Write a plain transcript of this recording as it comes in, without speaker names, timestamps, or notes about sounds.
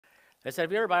I said,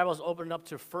 if your Bibles open up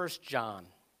to 1 John.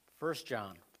 1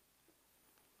 John.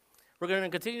 We're going to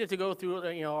continue to go through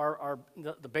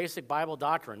the basic Bible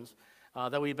doctrines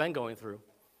that we've been going through.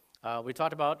 We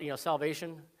talked about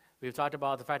salvation. We've talked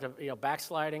about the fact of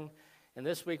backsliding. And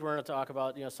this week we're going to talk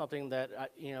about something that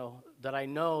that I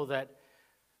know that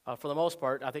for the most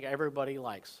part I think everybody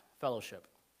likes: fellowship.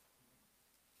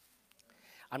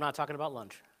 I'm not talking about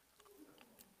lunch.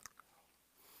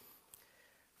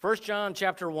 1 John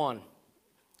chapter 1,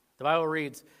 the Bible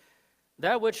reads,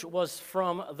 "That which was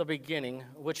from the beginning,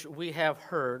 which we have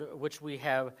heard, which we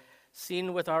have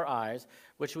seen with our eyes,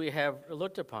 which we have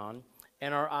looked upon,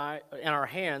 and our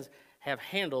hands have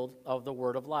handled of the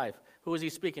word of life." Who is he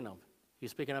speaking of?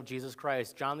 He's speaking of Jesus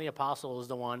Christ. John the Apostle is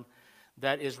the one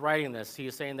that is writing this. He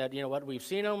is saying that, we've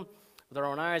seen him with our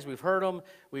own eyes, we've heard him,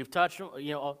 we've touched him,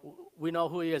 we know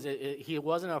who he is. He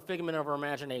wasn't a figment of our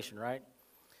imagination, right?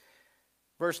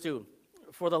 Verse 2,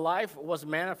 "For the life was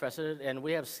manifested, and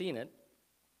we have seen it,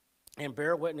 and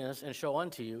bear witness, and show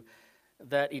unto you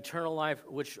that eternal life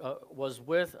which was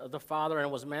with the Father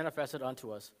and was manifested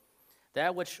unto us.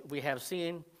 That which we have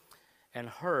seen and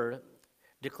heard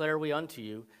declare we unto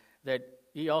you, that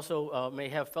ye also may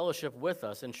have fellowship with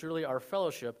us. And truly our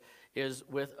fellowship is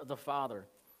with the Father,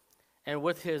 and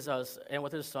with his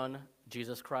Son,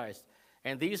 Jesus Christ.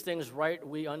 And these things write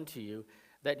we unto you,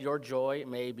 that your joy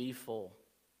may be full.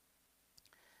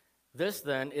 This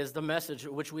then is the message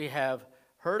which we have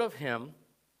heard of him,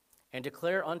 and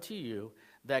declare unto you,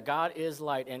 that God is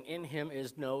light, and in him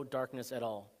is no darkness at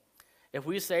all. If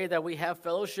we say that we have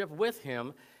fellowship with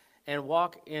him, and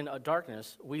walk in a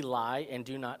darkness, we lie and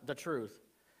do not the truth.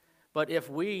 But if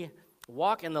we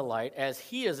walk in the light, as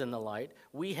he is in the light,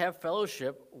 we have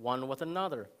fellowship one with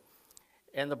another.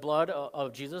 And the blood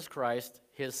of Jesus Christ,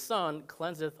 his Son,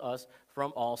 cleanseth us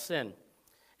from all sin.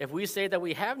 If we say that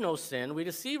we have no sin, we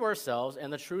deceive ourselves,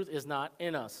 and the truth is not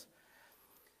in us.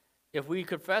 If we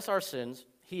confess our sins,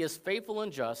 he is faithful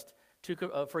and just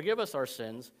to forgive us our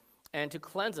sins and to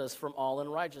cleanse us from all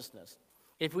unrighteousness.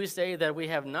 If we say that we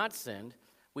have not sinned,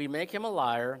 we make him a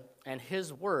liar, and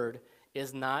his word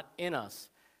is not in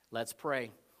us." Let's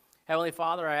pray. Heavenly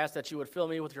Father, I ask that you would fill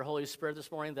me with your Holy Spirit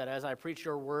this morning, that as I preach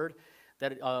your word,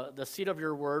 that the seed of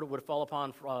your word would fall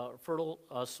upon fertile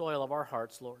soil of our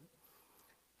hearts, Lord.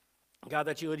 God,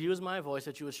 that you would use my voice,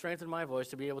 that you would strengthen my voice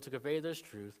to be able to convey this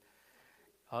truth,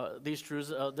 these truths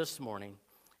this morning.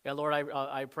 And Lord,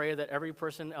 I pray that every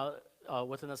person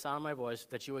within the sound of my voice,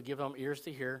 that you would give them ears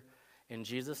to hear, in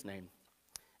Jesus' name,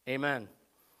 amen.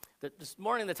 This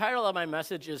morning, the title of my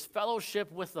message is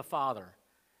Fellowship with the Father.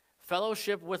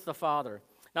 Fellowship with the Father.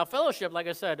 Now, fellowship, like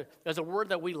I said, is a word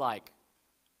that we like.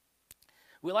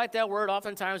 We like that word.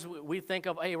 Oftentimes, we think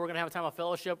of, hey, we're going to have a time of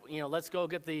fellowship. Let's go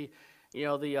get the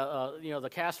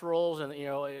casseroles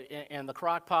and the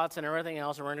crock pots and everything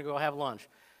else, and we're going to go have lunch.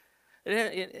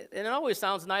 It always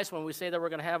sounds nice when we say that we're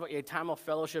going to have a time of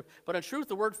fellowship, but in truth,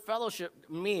 the word fellowship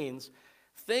means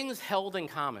things held in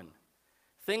common.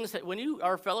 Things that when you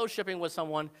are fellowshipping with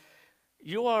someone,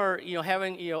 you are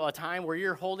having a time where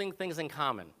you're holding things in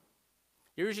common.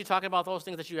 You're usually talking about those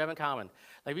things that you have in common.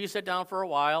 Like if you sit down for a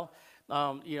while,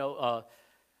 some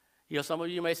of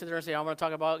you may sit there and say, I'm going to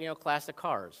talk about classic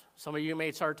cars. Some of you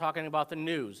may start talking about the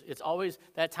news. It's always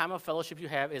that time of fellowship you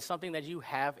have is something that you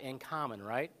have in common,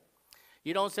 right?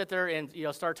 You don't sit there and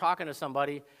start talking to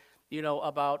somebody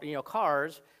about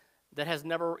cars that has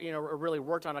never really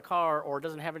worked on a car or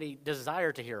doesn't have any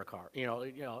desire to hear a car,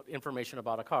 information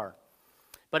about a car.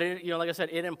 But like I said,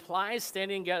 it implies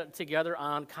standing together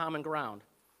on common ground.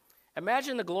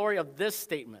 Imagine the glory of this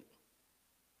statement.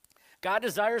 God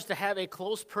desires to have a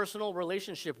close personal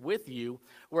relationship with you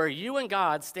where you and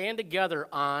God stand together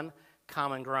on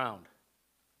common ground.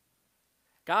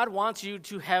 God wants you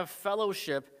to have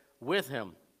fellowship with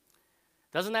him.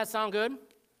 Doesn't that sound good?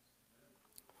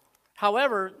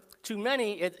 However, to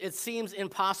many, it seems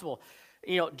impossible.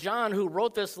 John, who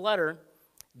wrote this letter,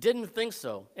 didn't think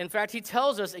so. In fact, he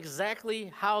tells us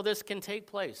exactly how this can take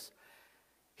place.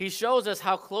 He shows us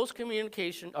how close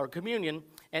communication or communion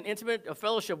and intimate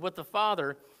fellowship with the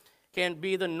Father can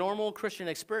be the normal Christian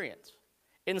experience,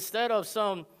 instead of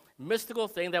some mystical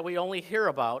thing that we only hear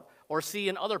about or see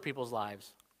in other people's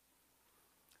lives.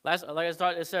 Like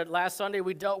I said, last Sunday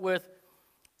we dealt with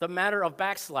the matter of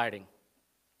backsliding,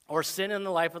 or sin in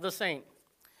the life of the saint.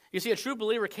 You see, a true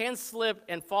believer can slip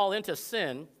and fall into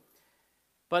sin,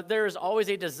 but there is always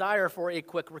a desire for a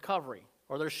quick recovery,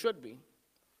 or there should be.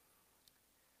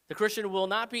 The Christian will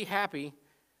not be happy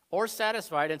or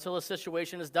satisfied until the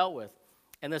situation is dealt with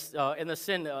and the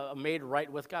sin made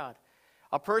right with God.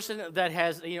 A person that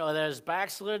has, that is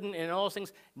backslidden and all those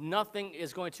things, nothing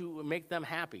is going to make them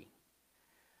happy.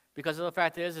 Because of the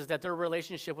fact is that their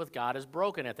relationship with God is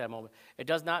broken at that moment. It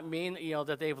does not mean,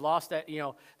 that they've lost that,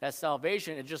 that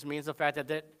salvation. It just means the fact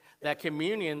that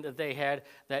communion that they had,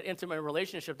 that intimate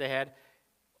relationship they had,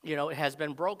 it has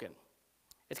been broken.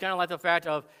 It's kind of like the fact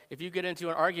of if you get into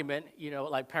an argument,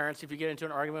 like parents, if you get into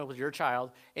an argument with your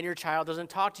child and your child doesn't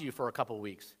talk to you for a couple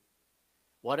weeks,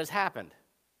 what has happened?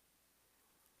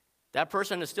 That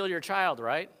person is still your child,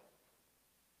 right?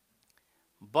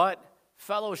 But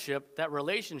fellowship, that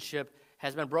relationship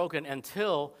has been broken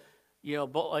until,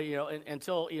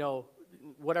 until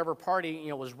whatever party,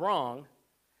 was wrong,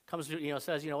 comes to,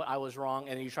 says, I was wrong,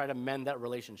 and you try to mend that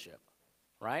relationship,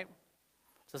 right?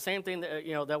 It's the same thing that,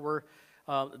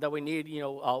 that we need,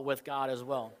 with God as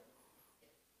well.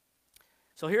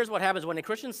 So here's what happens when a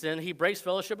Christian sins. He breaks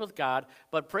fellowship with God,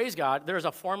 but praise God, there's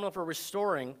a formula for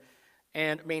restoring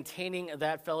and maintaining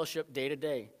that fellowship day to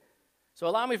day. So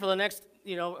allow me for the next,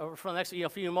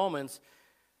 few moments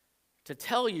to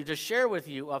tell you, to share with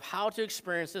you of how to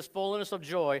experience this fullness of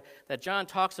joy that John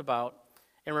talks about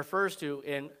and refers to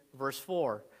in verse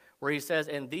 4, where he says,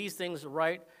 "And these things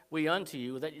write we unto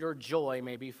you, that your joy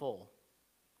may be full."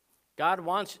 God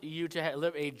wants you to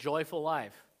live a joyful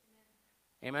life.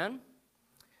 Amen?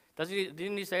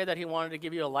 Didn't he say that he wanted to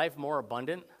give you a life more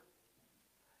abundant?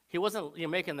 He wasn't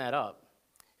making that up.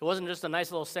 It wasn't just a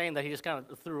nice little saying that he just kind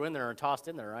of threw in there and tossed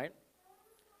in there, right?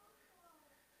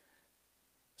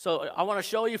 So I want to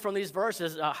show you from these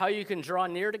verses how you can draw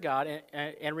near to God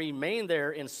and remain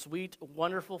there in sweet,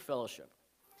 wonderful fellowship.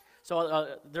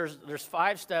 So there's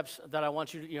 5 steps that I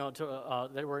want you to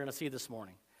that we're going to see this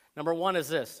morning. Number 1 is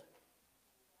this: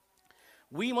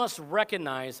 we must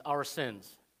recognize our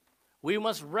sins. We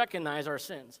must recognize our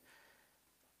sins.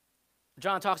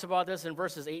 John talks about this in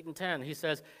verses 8 and 10. He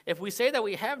says, "If we say that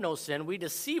we have no sin, we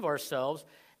deceive ourselves,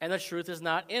 and the truth is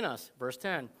not in us." Verse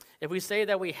 10, "If we say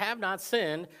that we have not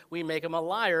sinned, we make him a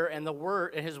liar, and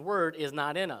his word is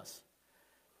not in us."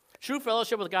 True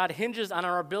fellowship with God hinges on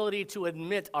our ability to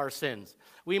admit our sins.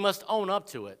 We must own up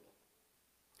to it.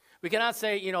 We cannot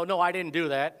say, no, I didn't do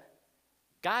that.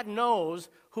 God knows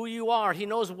who you are. He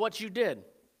knows what you did.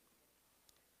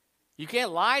 You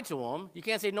can't lie to him. You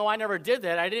can't say, no, I never did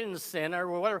that. I didn't sin or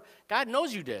whatever. God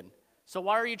knows you did. So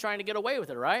why are you trying to get away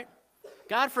with it, right?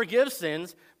 God forgives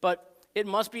sins, but it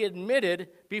must be admitted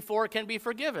before it can be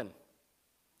forgiven.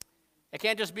 It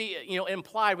can't just be,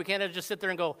 implied. We can't just sit there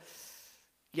and go,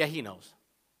 yeah, he knows,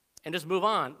 and just move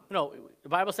on. No, the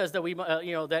Bible says that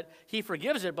that he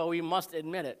forgives it, but we must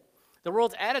admit it. The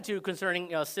world's attitude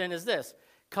concerning sin is this: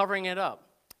 covering it up,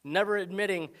 never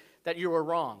admitting that you were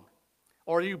wrong,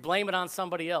 or you blame it on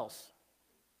somebody else.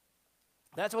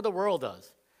 That's what the world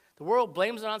does. The world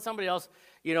blames it on somebody else.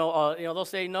 They'll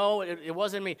say, no, it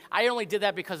wasn't me. I only did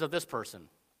that because of this person.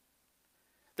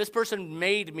 This person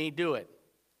made me do it.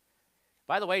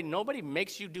 By the way, nobody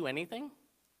makes you do anything.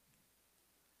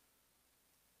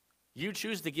 You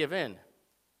choose to give in,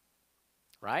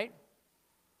 right?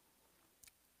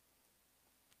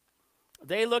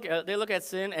 They look at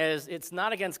sin as it's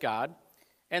not against God,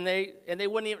 and they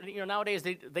wouldn't even, nowadays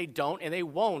they don't and they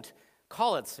won't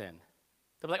call it sin.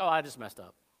 They'll be like, oh, I just messed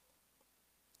up.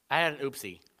 I had an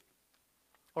oopsie,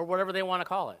 or whatever they want to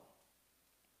call it.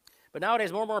 But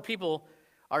nowadays, more and more people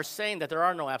are saying that there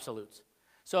are no absolutes.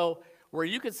 So where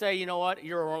you could say, you know what,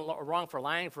 you're wrong for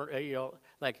lying,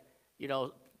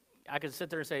 I could sit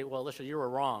there and say, well, Alicia, you were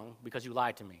wrong because you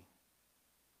lied to me.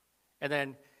 And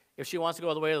then if she wants to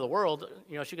go the way of the world,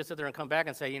 she could sit there and come back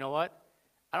and say, you know what,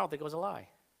 I don't think it was a lie.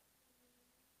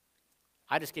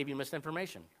 I just gave you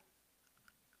misinformation.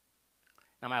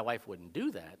 Now, my wife wouldn't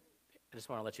do that. I just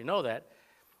want to let you know that.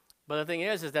 But the thing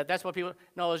is that that's what people,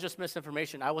 no, it was just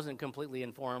misinformation. I wasn't completely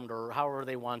informed, or however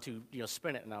they want to,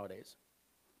 spin it nowadays.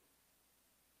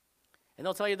 And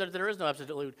they'll tell you that there is no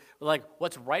absolute. Like,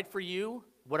 what's right for you,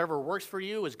 whatever works for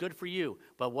you is good for you.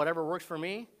 But whatever works for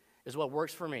me is what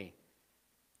works for me.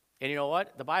 And you know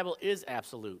what? The Bible is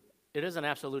absolute. It is an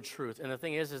absolute truth. And the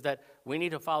thing is that we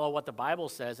need to follow what the Bible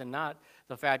says and not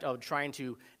the fact of trying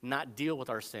to not deal with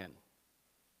our sin.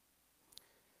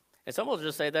 And some will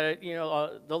just say that,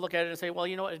 they'll look at it and say, well,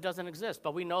 it doesn't exist.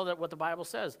 But we know that what the Bible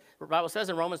says. The Bible says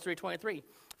in Romans 3:23,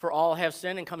 "For all have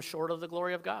sinned and come short of the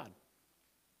glory of God."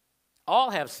 All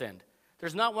have sinned.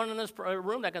 There's not one in this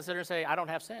room that can sit and say, I don't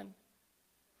have sin.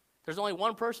 There's only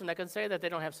one person that can say that they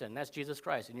don't have sin, and that's Jesus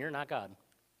Christ, and you're not God.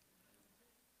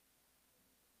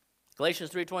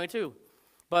 Galatians 3:22,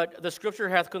 "But the Scripture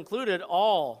hath concluded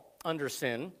all under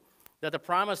sin, that the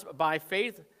promise by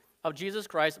faith of Jesus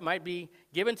Christ might be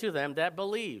given to them that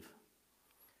believe."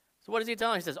 So what is he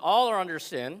telling? He says, all are under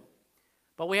sin,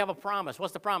 but we have a promise.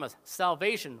 What's the promise?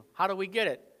 Salvation. How do we get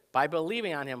it? By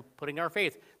believing on him, putting our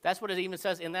faith. That's what it even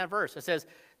says in that verse. It says,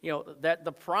 that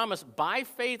the promise by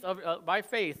faith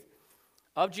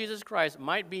of Jesus Christ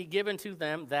might be given to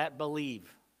them that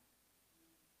believe.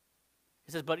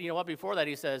 He says, but you know what? Before that,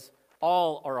 he says,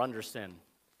 all are under sin.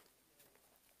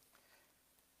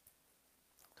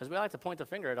 Because we like to point the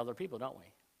finger at other people, don't we?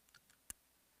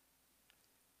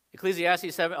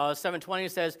 Ecclesiastes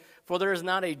 7:20 says, for there is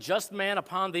not a just man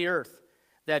upon the earth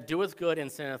that doeth good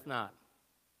and sinneth not.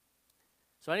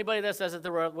 So anybody that says that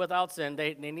they're without sin,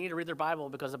 they need to read their Bible,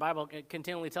 because the Bible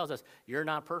continually tells us, you're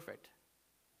not perfect.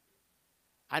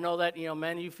 I know that,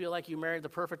 men, you feel like you married the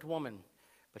perfect woman,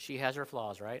 but she has her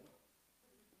flaws, right?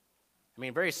 I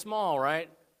mean, very small, right?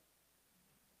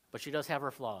 But she does have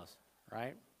her flaws,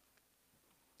 right?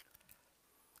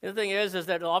 The other thing is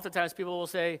that oftentimes people will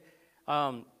say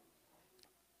that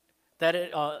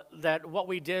what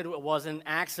we did was an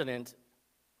accident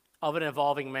of an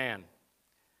evolving man,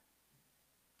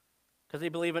 because they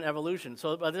believe in evolution.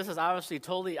 So but this is obviously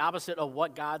totally opposite of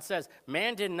what God says.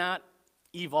 Man did not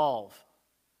evolve,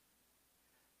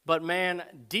 but man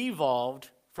devolved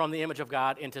from the image of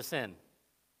God into sin.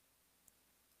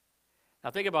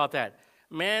 Now think about that.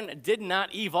 Man did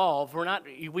not evolve.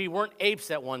 We weren't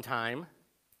apes at one time.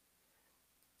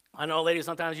 I know, ladies,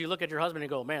 sometimes you look at your husband and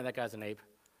go, man, that guy's an ape.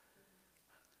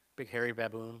 Big hairy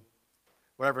baboon.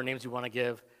 Whatever names you want to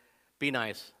give. Be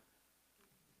nice.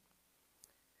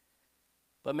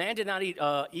 But man did not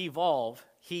evolve.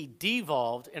 He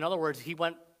devolved. In other words, he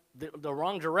went the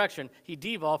wrong direction. He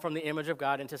devolved from the image of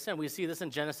God into sin. We see this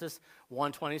in Genesis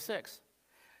 1:26.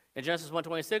 In Genesis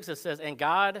 1:26, it says, and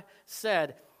God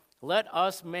said, let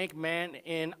us make man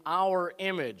in our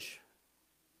image,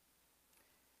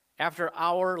 after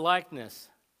our likeness.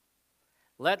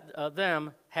 Let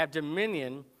them have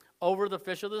dominion over the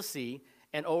fish of the sea,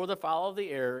 and over the fowl of the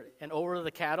air, and over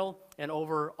the cattle, and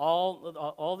over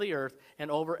all the earth, and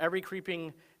over every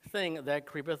creeping thing that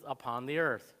creepeth upon the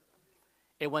earth.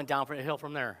 It went down from the hill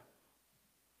from there.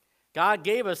 God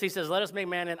gave us, he says, let us make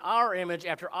man in our image,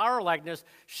 after our likeness,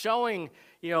 showing,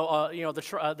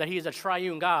 that he is a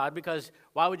triune God, because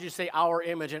why would you say our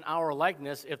image and our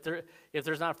likeness if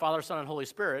there's not Father, Son, and Holy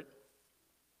Spirit?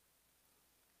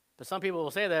 But some people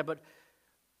will say that, but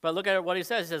look at what he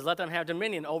says. He says, let them have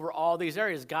dominion over all these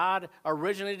areas. God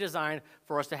originally designed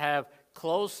for us to have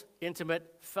close,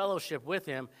 intimate fellowship with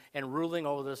him and ruling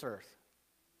over this earth.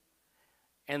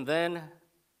 And then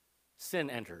sin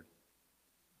entered.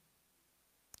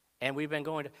 And we've been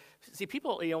going to see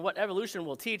people. What evolution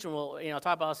will teach, and we'll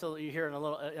talk about this here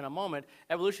in a moment.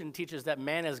 Evolution teaches that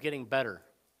man is getting better,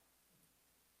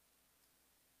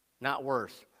 not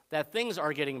worse. That things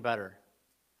are getting better.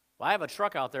 Well, I have a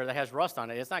truck out there that has rust on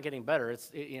it. It's not getting better.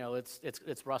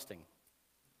 It's rusting.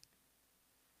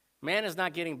 Man is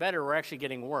not getting better. We're actually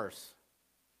getting worse.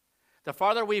 The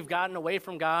farther we've gotten away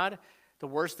from God, the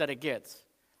worse that it gets.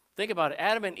 Think about it.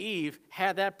 Adam and Eve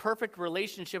had that perfect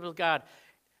relationship with God.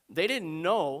 They didn't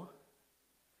know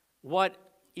what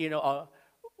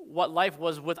life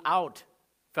was without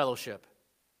fellowship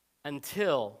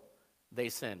until they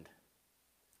sinned.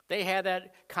 They had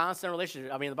that constant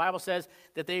relationship. I mean, the Bible says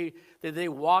that they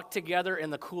walked together in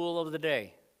the cool of the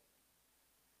day.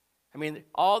 I mean,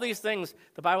 all these things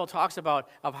the Bible talks about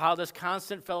of how this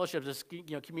constant fellowship, this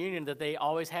communion that they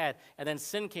always had, and then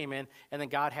sin came in, and then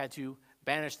God had to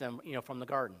banish them, from the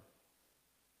garden.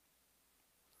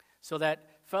 So that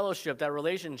fellowship, that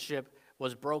relationship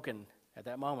was broken at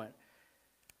that moment.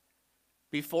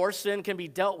 Before sin can be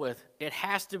dealt with, it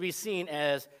has to be seen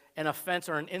as an offense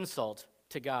or an insult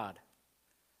to God.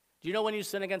 Do you know when you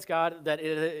sin against God that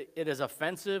it is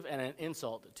offensive and an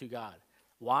insult to God?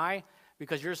 Why?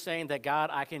 Because you're saying that, God,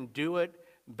 I can do it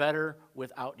better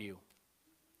without you.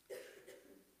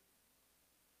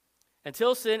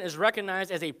 Until sin is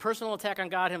recognized as a personal attack on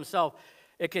God himself,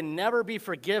 it can never be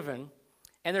forgiven,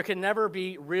 and there can never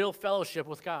be real fellowship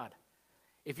with God.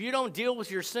 If you don't deal with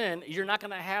your sin, you're not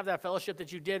going to have that fellowship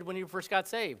that you did when you first got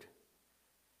saved.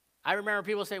 I remember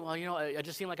people say, well, it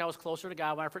just seemed like I was closer to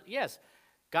God when I first. Yes,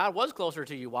 God was closer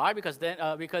to you. Why? Because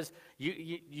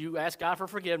you asked God for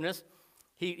forgiveness.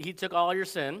 He took all your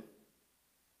sin,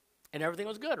 and everything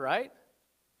was good, right?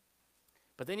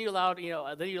 But then you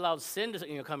allowed sin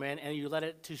to come in, and you let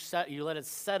it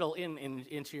settle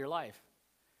into your life.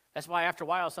 That's why after a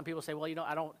while, some people say,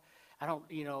 well,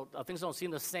 things don't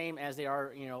seem the same as they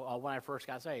are, when I first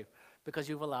got saved, because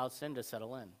you've allowed sin to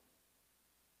settle in.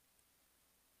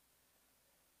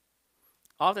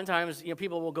 Oftentimes,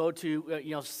 people will go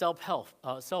to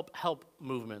self-help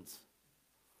movements.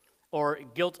 or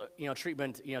guilt,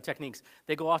 treatment, techniques.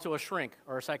 They go off to a shrink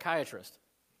or a psychiatrist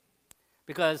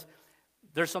because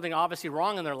there's something obviously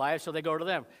wrong in their life, so they go to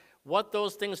them. What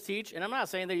those things teach, and I'm not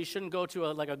saying that you shouldn't go to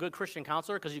a good Christian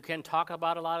counselor because you can talk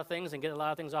about a lot of things and get a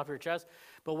lot of things off your chest,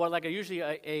 but what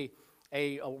usually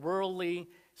a worldly,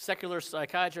 secular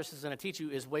psychiatrist is going to teach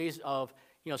you is ways of,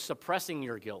 suppressing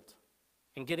your guilt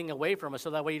and getting away from it so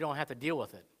that way you don't have to deal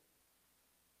with it.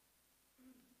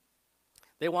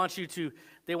 They want you to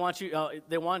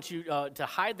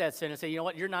hide that sin and say, you know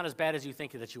what, you're not as bad as you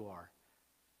think that you are.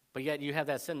 But yet you have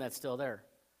that sin that's still there.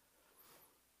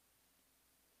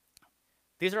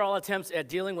 These are all attempts at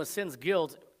dealing with sin's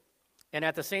guilt and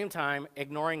at the same time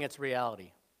ignoring its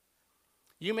reality.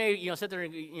 You may sit there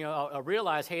and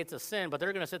realize, hey, it's a sin, but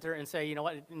they're going to sit there and say, you know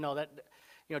what,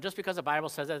 just because the Bible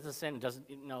says that it's a sin,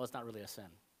 it's not really a sin.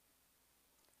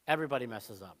 Everybody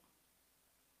messes up.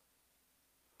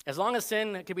 As long as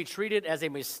sin can be treated as a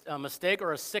mistake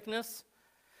or a sickness,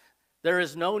 there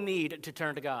is no need to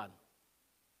turn to God.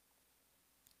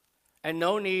 And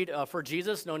no need for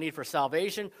Jesus, no need for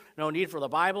salvation, no need for the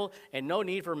Bible, and no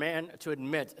need for man to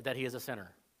admit that he is a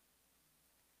sinner.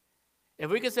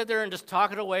 If we could sit there and just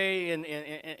talk it away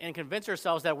and convince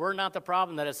ourselves that we're not the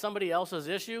problem, that it's somebody else's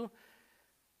issue,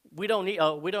 we don't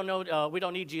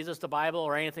need Jesus, the Bible,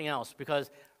 or anything else,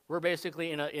 because we're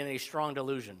basically in a strong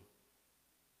delusion.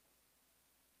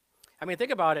 I mean,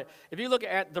 think about it. If you look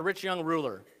at the rich young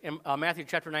ruler in Matthew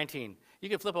chapter 19, you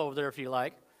can flip over there if you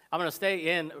like. I'm going to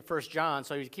stay in 1 John,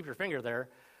 so you keep your finger there.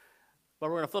 But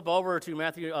we're going to flip over to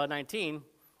Matthew 19, and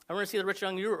we're going to see the rich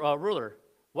young ruler.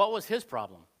 What was his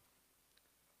problem?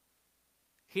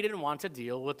 He didn't want to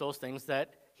deal with those things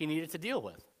that he needed to deal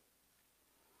with.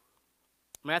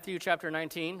 Matthew chapter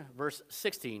 19, verse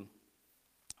 16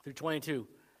 through 22.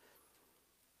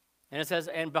 And it says,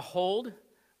 "And behold,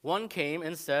 one came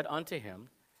and said unto him,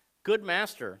 Good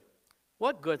master,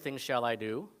 what good things shall I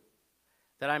do,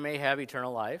 that I may have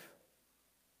eternal life?"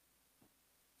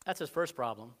 That's his first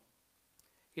problem.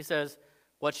 He says,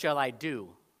 what shall I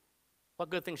do? What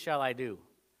good things shall I do?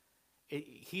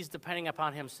 He's depending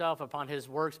upon himself, upon his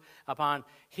works, upon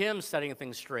him setting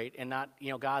things straight, and not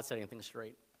God setting things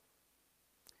straight.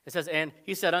 It says, "And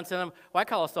he said unto them, Why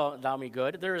callest thou me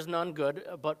good? There is none good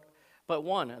but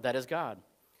one, that is God.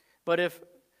 But if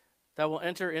thou wilt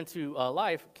enter into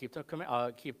life, keep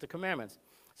the commandments."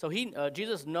 So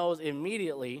Jesus knows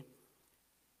immediately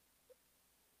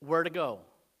where to go.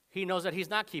 He knows that he's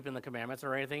not keeping the commandments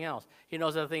or anything else. He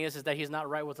knows that the thing is that he's not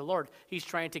right with the Lord. He's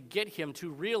trying to get him to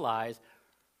realize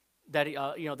that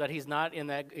that he's not in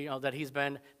that that he's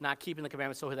been not keeping the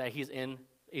commandments, so that he's in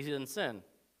sin.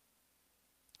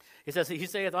 He says, he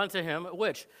saith unto him,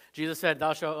 which? Jesus said,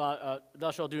 thou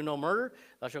shalt do no murder,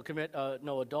 thou shalt commit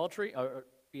no adultery, thou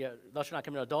shalt not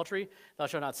commit adultery, thou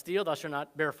shalt not steal, thou shalt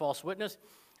not bear false witness,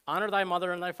 honor thy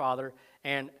mother and thy father,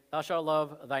 and thou shalt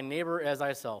love thy neighbor as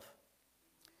thyself.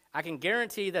 I can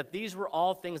guarantee that these were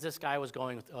all things this guy was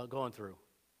going through.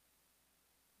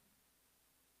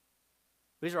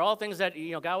 These are all things that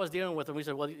God was dealing with, and we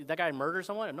said, well, that guy murdered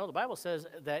someone? No, the Bible says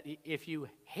that if you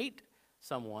hate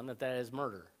someone, that is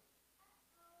murder.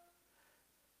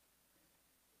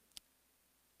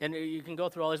 And you can go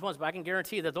through all these ones, but I can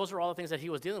guarantee that those are all the things that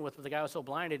he was dealing with. But the guy was so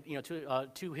blinded,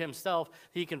 to himself,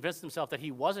 he convinced himself that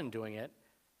he wasn't doing it.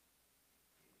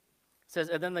 It says,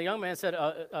 and then the young man said,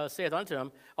 saith unto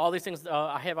him, All these things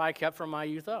have I kept from my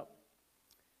youth up.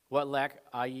 What lack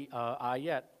I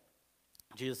yet?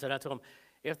 Jesus said unto him,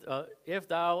 If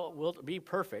thou wilt be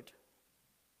perfect,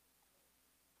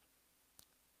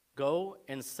 go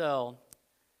and sell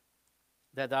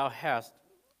that thou hast,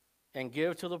 and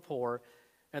give to the poor,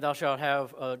 and thou shalt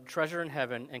have a treasure in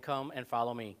heaven, and come and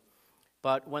follow me.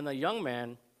 But when the young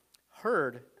man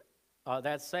heard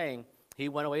that saying, he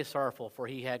went away sorrowful, for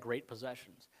he had great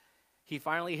possessions. He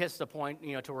finally hits the point,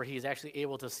 to where he's actually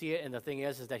able to see it, and the thing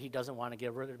is that he doesn't want to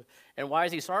get rid of it. And why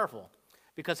is he sorrowful?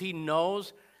 Because he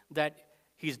knows that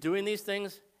he's doing these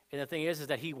things, and the thing is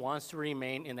that he wants to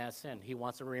remain in that sin. He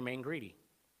wants to remain greedy.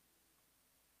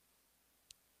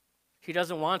 He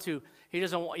doesn't want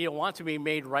to be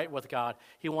made right with God.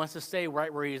 He wants to stay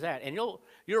right where he's at. And you'll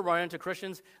run into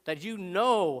Christians that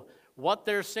what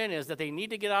their sin is, that they need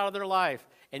to get out of their life,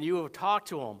 and you have talked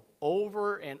to them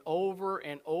over and over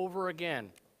and over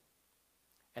again.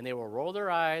 And they will roll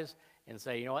their eyes and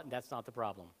say, you know what, that's not the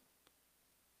problem.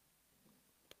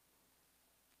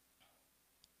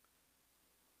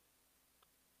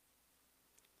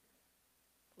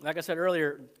 Like I said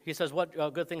earlier, he says,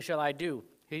 what good things shall I do?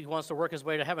 He wants to work his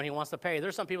way to heaven. He wants to pay.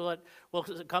 There's some people that will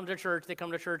come to church. They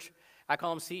come to church. I call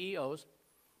them CEOs.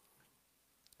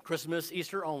 Christmas,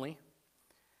 Easter only.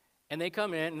 And they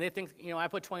come in and they think, I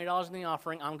put $20 in the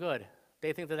offering, I'm good.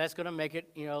 They think that that's going to make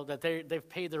it, that they've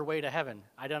paid their way to heaven.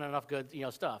 I've done enough good,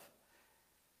 stuff.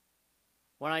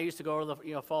 When I used to go to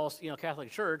the, Falls, Catholic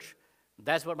church,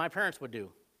 that's what my parents would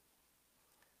do.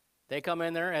 They come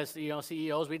in there as,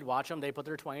 CEOs, we'd watch them, they put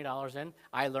their $20 in.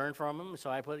 I learned from them, so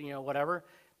I put, whatever,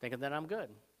 thinking that I'm good,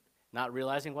 not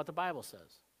realizing what the Bible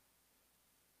says.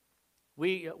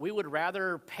 We would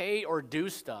rather pay or do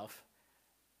stuff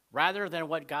rather than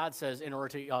what God says in order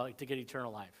to get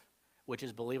eternal life, which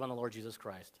is believe on the Lord Jesus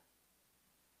Christ.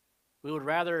 We would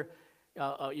rather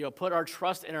put our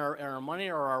trust in our money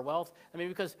or our wealth. I mean,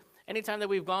 because anytime that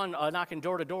we've gone knocking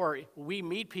door to door, we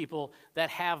meet people that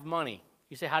have money.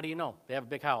 You say, how do you know? They have a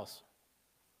big house.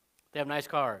 They have nice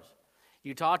cars.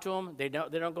 You talk to them, they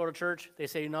don't go to church. They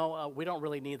say, no, we don't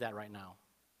really need that right now.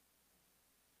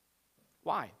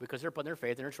 Why? Because they're putting their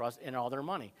faith and their trust in all their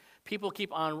money. People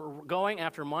keep on going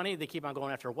after money. They keep on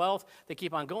going after wealth. They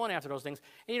keep on going after those things.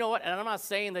 And you know what? And I'm not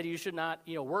saying that you should not,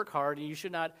 work hard and you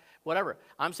should not, whatever.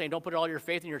 I'm saying don't put all your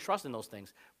faith and your trust in those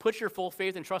things. Put your full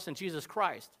faith and trust in Jesus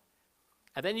Christ.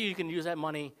 And then you can use that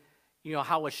money,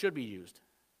 how it should be used.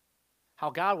 How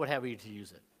God would have you to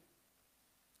use it.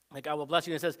 Like God will bless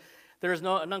you. And it says, there is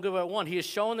none good but one. He has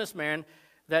shown this man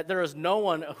that there is no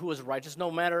one who is righteous, no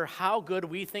matter how good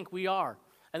we think we are.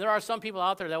 And there are some people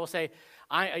out there that will say,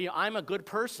 I'm a good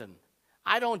person.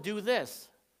 I don't do this.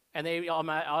 And they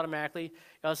automatically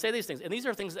say these things. And these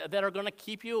are things that are going to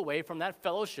keep you away from that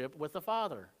fellowship with the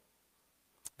Father,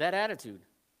 that attitude.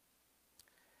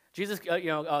 Jesus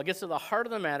gets to the heart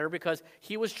of the matter because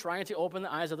he was trying to open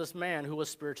the eyes of this man who was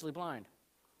spiritually blind.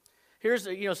 Here's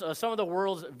some of the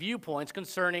world's viewpoints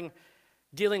concerning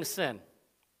dealing sin.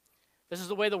 This is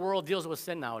the way the world deals with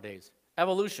sin nowadays.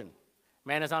 Evolution.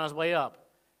 Man is on his way up.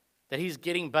 That he's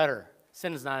getting better.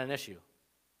 Sin is not an issue.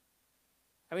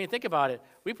 I mean, think about it.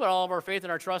 We put all of our faith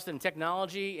and our trust in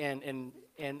technology, and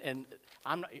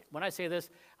when I say this,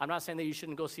 I'm not saying that you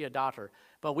shouldn't go see a doctor,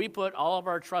 but we put all of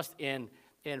our trust in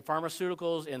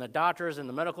pharmaceuticals, in the doctors, in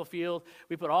the medical field.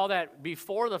 We put all that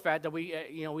before the fact that we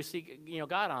seek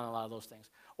God on a lot of those things,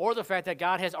 or the fact that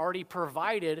God has already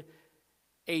provided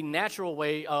a natural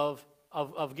way of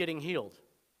getting healed.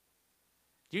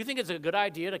 Do you think it's a good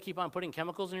idea to keep on putting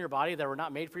chemicals in your body that were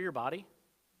not made for your body?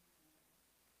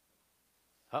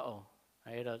 Uh-oh, I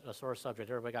had a sore subject.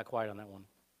 Everybody got quiet on that one.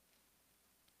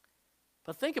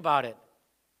 But think about it.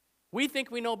 We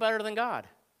think we know better than God.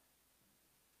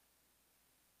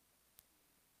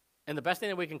 And the best thing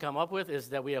that we can come up with is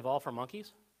that we evolved from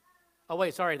monkeys? Oh,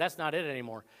 wait, sorry, that's not it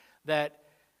anymore. That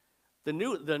the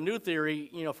new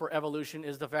theory, for evolution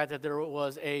is the fact that there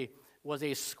was a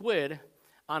squid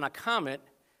on a comet.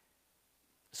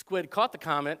 Squid caught the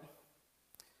comet,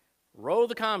 rode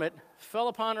the comet, fell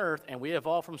upon Earth, and we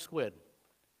evolved from squid.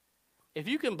 If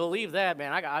you can believe that,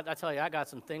 man, I tell you, I got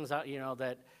some things that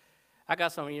I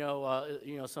got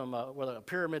some some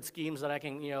pyramid schemes that I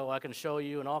can show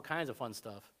you and all kinds of fun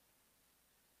stuff.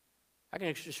 I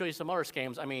can show you some other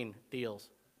schemes. Deals.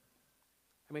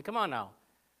 Come on now.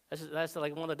 That's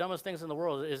like one of the dumbest things in the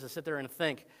world is to sit there and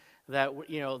think that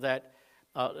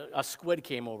a squid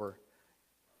came over.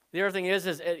 The other thing is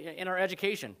in our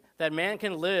education that man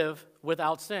can live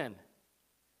without sin.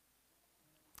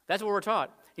 That's what we're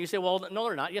taught. You say, well, no,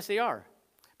 they're not. Yes, they are,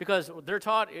 because they're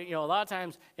taught a lot of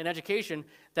times in education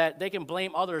that they can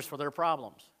blame others for their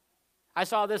problems. I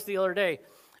saw this the other day.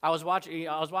 I was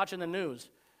watching the news,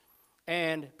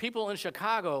 and people in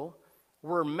Chicago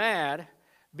were mad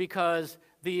because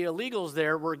the illegals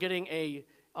there were getting a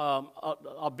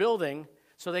building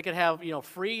so they could have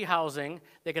free housing,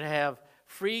 they could have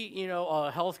free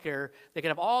health care, they could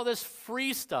have all this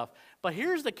free stuff. But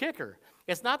here's the kicker: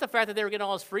 it's not the fact that they were getting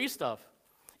all this free stuff;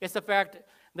 it's the fact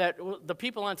that the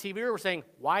people on TV were saying,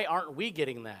 "Why aren't we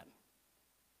getting that?"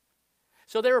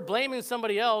 So they were blaming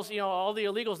somebody else, all the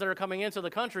illegals that are coming into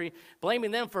the country,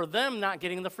 blaming them for them not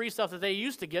getting the free stuff that they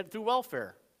used to get through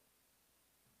welfare.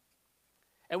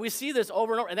 And we see this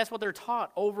over and over, and that's what they're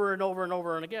taught over and over and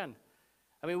over and again.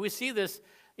 We see this,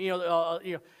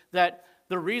 that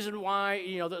the reason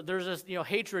why, there's this,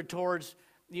 hatred towards,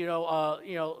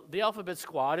 the Alphabet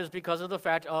Squad is because of the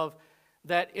fact of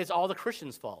that it's all the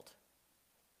Christians' fault.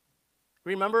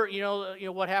 Remember,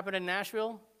 what happened in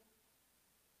Nashville?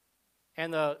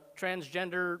 And the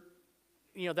transgender,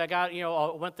 that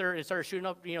guy, went there and started shooting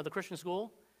up, the Christian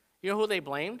school. You know who they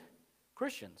blamed?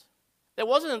 Christians. It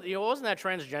wasn't that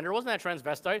transgender, it wasn't that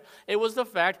transvestite. It was the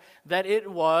fact that it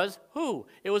was who?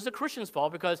 It was the Christians'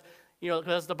 fault because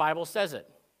the Bible says it.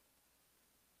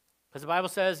 Because the Bible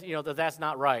says, that that's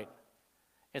not right.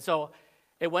 And so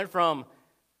it went from,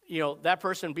 that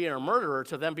person being a murderer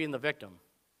to them being the victim.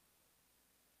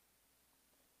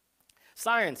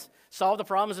 Science solve the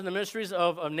problems and the mysteries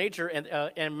of nature,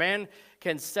 and man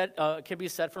can be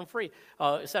set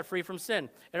free from sin.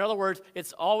 In other words,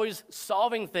 it's always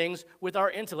solving things with our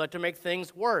intellect to make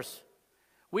things worse.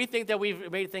 We think that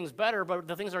we've made things better, but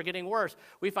the things are getting worse.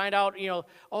 We find out,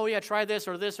 oh yeah, try this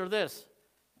or this or this.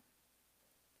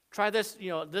 Try this,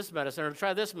 this medicine, or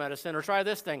try this medicine, or try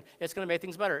this thing. It's going to make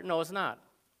things better. No, it's not.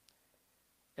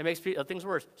 It makes things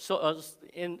worse. So,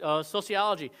 in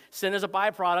sociology, sin is a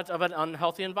byproduct of an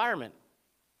unhealthy environment.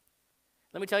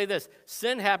 Let me tell you this.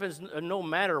 Sin happens no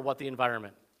matter what the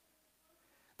environment.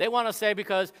 They want to say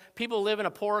because people live in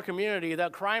a poorer community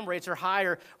that crime rates are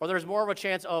higher or there's more of a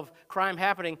chance of crime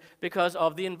happening because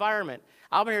of the environment.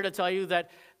 I'm here to tell you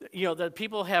that, that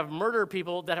people have murdered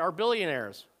people that are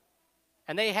billionaires,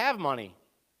 and they have money.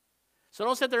 So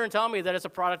don't sit there and tell me that it's a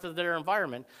product of their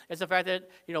environment. It's the fact that,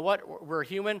 we're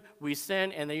human, we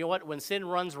sin, and when sin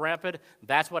runs rampant,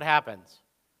 that's what happens.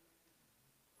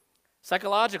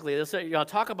 Psychologically, they'll say,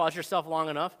 talk about yourself long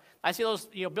enough. I see those,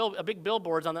 big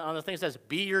billboards on the thing that says,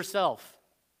 be yourself.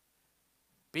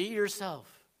 Be yourself.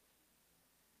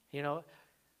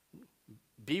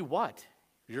 Be what?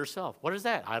 Yourself. What is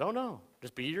that? I don't know.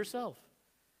 Just be yourself.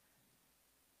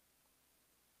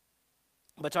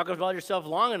 But talk about yourself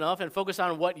long enough and focus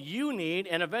on what you need,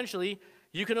 and eventually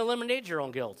you can eliminate your own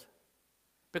guilt.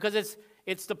 Because it's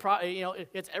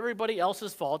everybody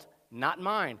else's fault, not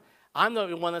mine. I'm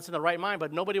the one that's in the right mind,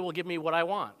 but nobody will give me what I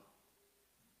want.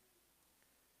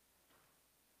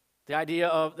 The idea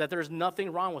of that there's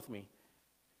nothing wrong with me.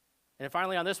 And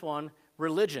finally on this one,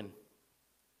 religion. You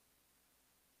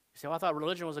say, well, I thought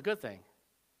religion was a good thing.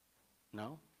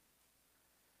 No.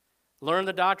 Learn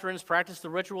the doctrines, practice the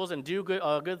rituals, and do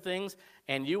good things,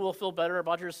 and you will feel better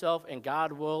about yourself, and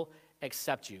God will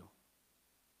accept you.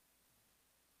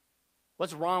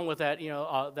 What's wrong with that,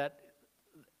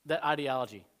 that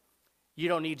ideology? You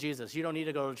don't need Jesus. You don't need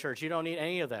to go to church. You don't need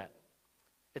any of that.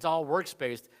 It's all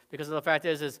works-based because the fact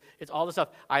is it's all the stuff.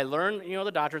 I learned,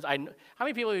 the doctrines. How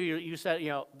many people you said,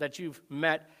 that you've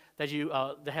met that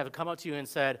have come up to you and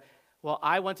said, well,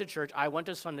 I went to church. I went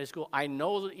to Sunday school. I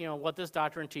know, what this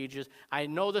doctrine teaches. I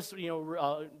know this,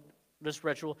 this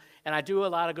ritual, and I do a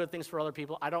lot of good things for other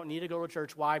people. I don't need to go to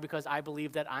church. Why? Because I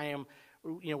believe that I am,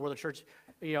 where the church,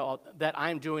 that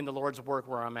I'm doing the Lord's work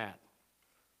where I'm at.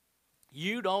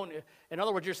 You don't, in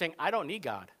other words, you're saying, I don't need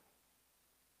God.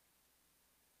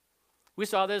 We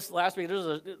saw this last week.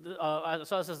 I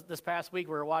saw this past week.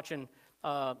 We were watching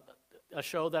a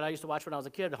show that I used to watch when I was a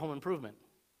kid, Home Improvement.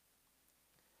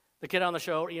 The kid on the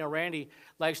show, Randy,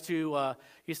 likes to,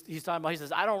 he's talking about, he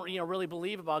says, I don't, really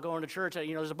believe about going to church.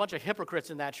 There's a bunch of hypocrites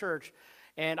in that church,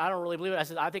 and I don't really believe it. I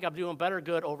said, I think I'm doing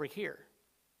good over here,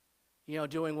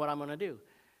 doing what I'm going to do.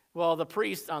 Well, the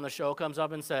priest on the show comes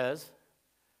up and says,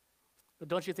 but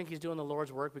don't you think he's doing the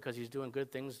Lord's work because he's doing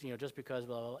good things, just because,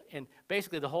 blah, blah, blah. And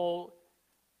basically the whole,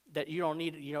 that you don't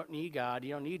need God,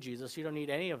 you don't need Jesus, you don't need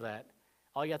any of that.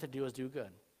 All you have to do is do good.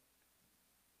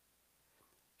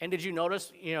 And did you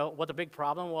notice, what the big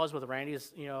problem was with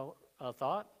Randy's,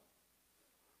 thought?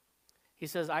 He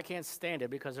says, I can't stand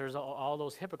it because there's all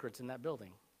those hypocrites in that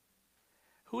building.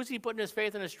 Who is he putting his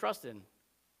faith and his trust in?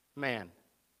 Man.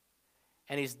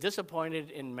 And he's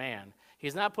disappointed in man.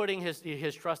 He's not putting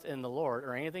his trust in the Lord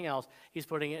or anything else. He's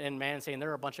putting it in man, saying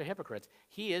they're a bunch of hypocrites.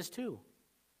 He is too.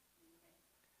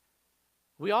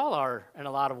 We all are in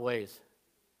a lot of ways.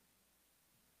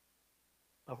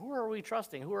 But who are we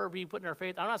trusting? Who are we putting our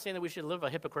faith? I'm not saying that we should live a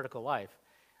hypocritical life.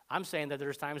 I'm saying that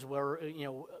there's times where,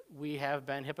 we have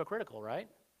been hypocritical, right?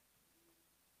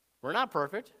 We're not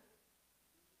perfect.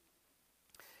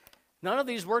 None of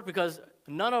these work because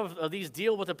none of these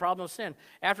deal with the problem of sin.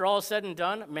 After all is said and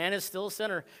done, man is still a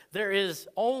sinner. There is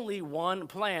only one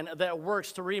plan that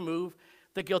works to remove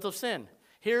the guilt of sin.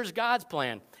 Here's God's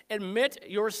plan. Admit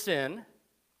your sin.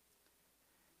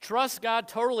 Trust God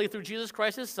totally through Jesus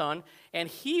Christ, his Son, and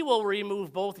he will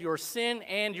remove both your sin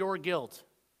and your guilt.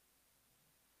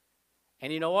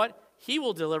 And you know what? He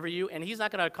will deliver you, and he's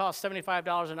not going to cost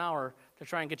 $75 an hour to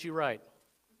try and get you right.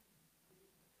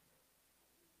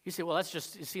 You say, well, it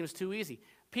seems too easy.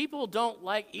 People don't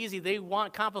like easy. They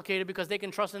want complicated because they can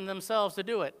trust in themselves to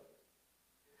do it.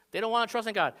 They don't want to trust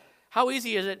in God. How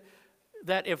easy is it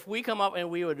that if we come up and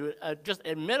we would just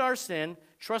admit our sin,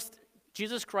 trust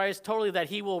Jesus Christ totally, that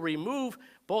he will remove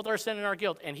both our sin and our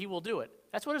guilt, and he will do it.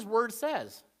 That's what his word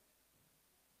says.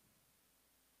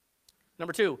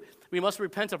 Number 2, we must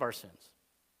repent of our sins.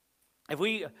 If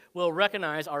we will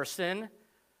recognize our sin,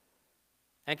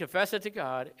 and confess it to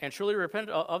God and truly repent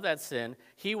of that sin,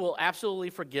 he will absolutely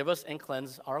forgive us and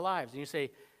cleanse our lives. And you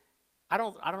say, I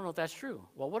don't know if that's true.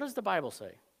 Well, what does the Bible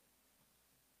say?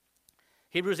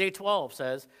 Hebrews 8:12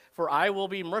 says, "For I will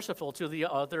be merciful to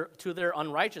their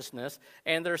unrighteousness,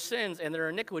 and their sins and their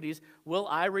iniquities will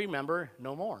I remember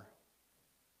no more."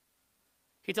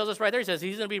 He tells us right there, he says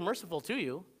he's going to be merciful to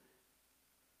you.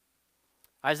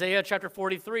 Isaiah chapter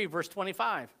 43, verse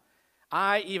 25.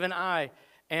 "I, even I,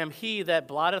 am he that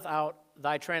blotteth out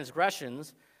thy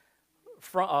transgressions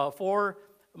for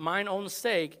mine own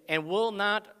sake, and will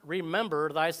not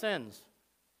remember thy sins."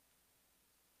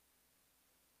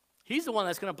 He's the one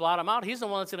that's going to blot them out. He's the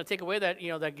one that's going to take away that,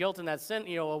 that guilt and that sin,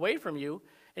 away from you.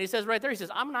 And he says right there, he says,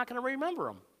 I'm not going to remember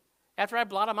them. After I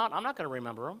blot them out, I'm not going to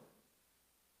remember them.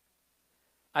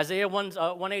 Isaiah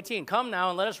 1:18, "Come now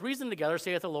and let us reason together,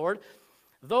 saith the Lord.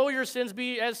 Though your sins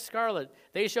be as scarlet,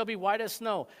 they shall be white as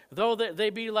snow. Though they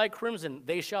be like crimson,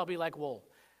 they shall be like wool."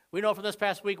 We know from this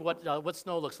past week what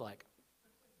snow looks like.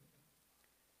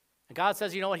 And God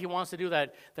says, you know what, he wants to do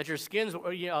that your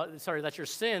that your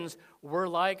sins were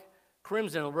like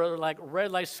crimson, were like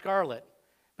red like scarlet.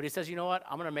 But he says, you know what,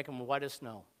 I'm going to make them white as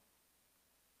snow.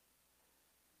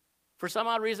 For some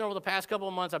odd reason, over the past couple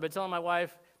of months, I've been telling my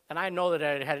wife, and I know that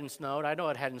it hadn't snowed. I know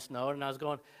it hadn't snowed. And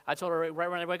I told her right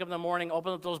when I wake up in the morning,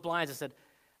 open up those blinds, I said,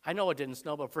 I know it didn't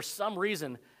snow, but for some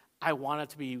reason, I want it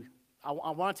to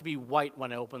be white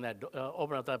when I open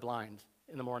up that blind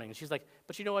in the morning. And she's like,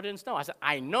 but you know it didn't snow. I said,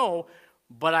 I know,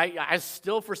 but I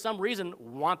still, for some reason,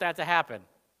 want that to happen.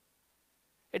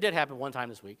 It did happen one time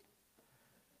this week.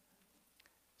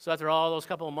 So after all those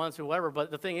couple of months or whatever,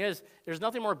 but the thing is, there's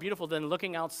nothing more beautiful than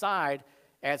looking outside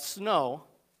at snow.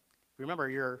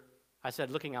 Remember, I said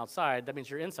looking outside, that means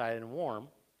you're inside and warm.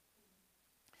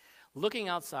 Looking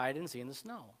outside and seeing the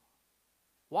snow.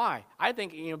 Why? I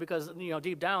think, because,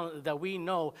 deep down that we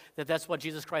know that that's what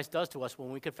Jesus Christ does to us when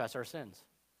we confess our sins.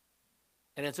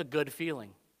 And it's a good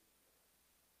feeling.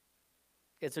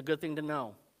 It's a good thing to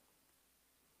know.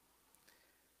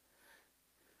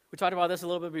 We talked about this a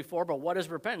little bit before, but what is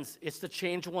repentance? It's to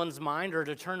change one's mind or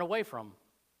to turn away from.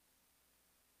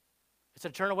 It's to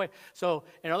turn away. So,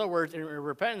 in other words, in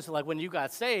repentance, like when you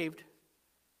got saved, the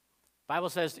Bible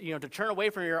says, to turn away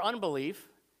from your unbelief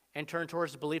and turn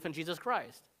towards belief in Jesus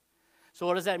Christ. So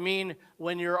what does that mean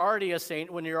when you're already a saint,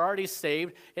 when you're already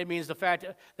saved? It means the fact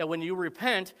that when you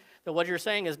repent, that what you're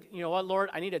saying is, you know what, Lord,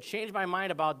 I need to change my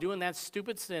mind about doing that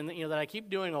stupid sin that I keep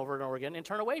doing over and over again and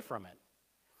turn away from it.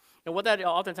 And what that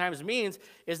oftentimes means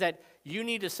is that you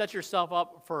need to set yourself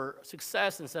up for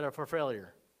success instead of for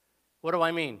failure. What do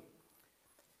I mean?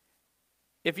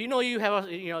 If you know you have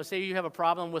say you have a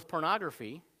problem with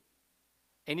pornography,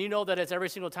 and you know that it's every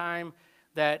single time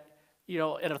that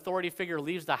an authority figure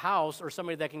leaves the house or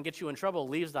somebody that can get you in trouble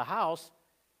leaves the house,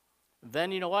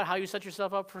 then you know what? How you set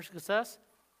yourself up for success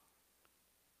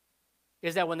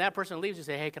is that when that person leaves, you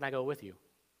say, hey, can I go with you?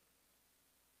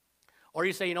 Or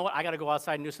you say, you know what? I got to go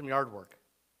outside and do some yard work.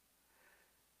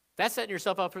 That's setting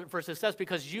yourself up for success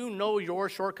because you know your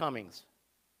shortcomings.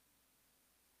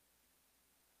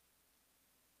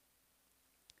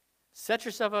 Set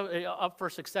yourself up for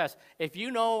success. If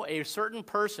you know a certain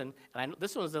person, and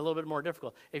this one's a little bit more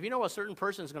difficult. If you know a certain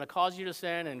person is going to cause you to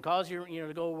sin and cause you,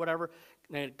 to go whatever,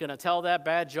 and going to tell that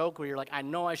bad joke where you're like, I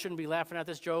know I shouldn't be laughing at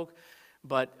this joke,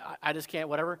 but I just can't,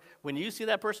 whatever. When you see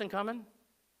that person coming,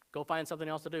 go find something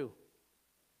else to do.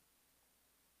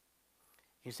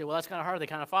 You say, well, that's kind of hard. They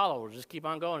kind of follow. We'll just keep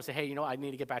on going and say, hey, I need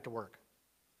to get back to work.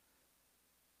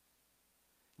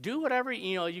 Do whatever,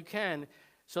 you can,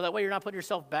 so that way you're not putting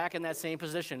yourself back in that same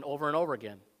position over and over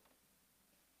again.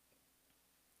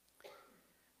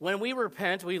 When we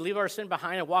repent, we leave our sin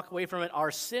behind and walk away from it.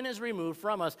 Our sin is removed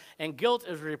from us, and guilt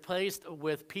is replaced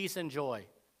with peace and joy.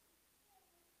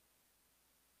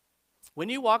 When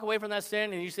you walk away from that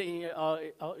sin and you say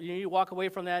you walk away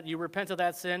from that, you repent of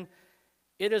that sin,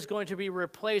 it is going to be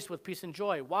replaced with peace and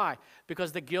joy. Why?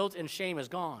 Because the guilt and shame is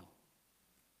gone.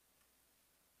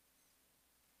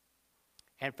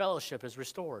 And fellowship is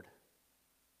restored.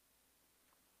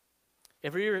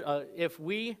 If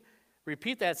we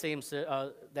repeat that same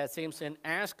sin,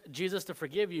 ask Jesus to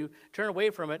forgive you, turn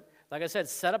away from it, like I said,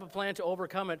 set up a plan to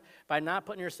overcome it by not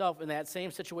putting yourself in that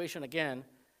same situation again,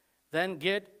 then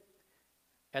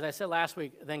as I said last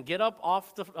week, then get up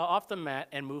off the mat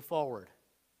and move forward.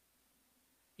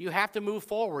 You have to move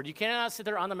forward. You cannot sit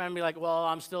there on the mat and be like, well,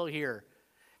 I'm still here.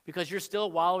 Because you're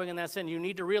still wallowing in that sin. You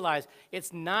need to realize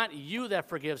it's not you that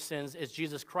forgives sins, it's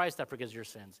Jesus Christ that forgives your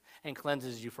sins and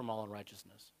cleanses you from all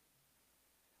unrighteousness.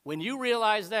 When you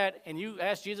realize that and you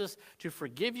ask Jesus to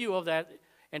forgive you of that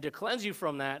and to cleanse you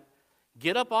from that,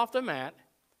 get up off the mat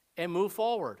and move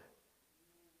forward.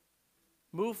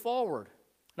 Move forward.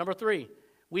 Number 3,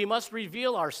 we must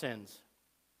reveal our sins.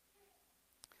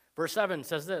 Verse 7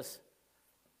 says this,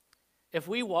 if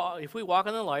we walk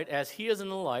in the light as he is in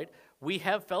the light, we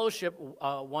have fellowship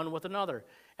one with another,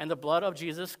 and the blood of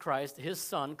Jesus Christ, his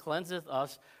Son, cleanseth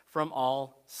us from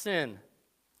all sin.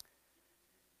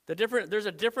 There's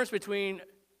a difference between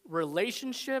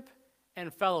relationship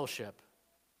and fellowship.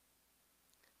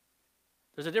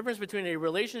 There's a difference between a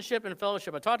relationship and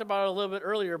fellowship. I talked about it a little bit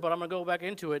earlier, but I'm going to go back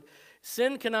into it.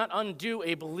 Sin cannot undo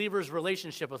a believer's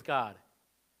relationship with God.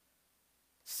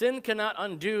 Sin cannot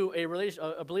undo a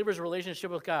believer's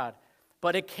relationship with God,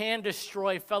 but it can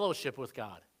destroy fellowship with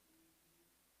God.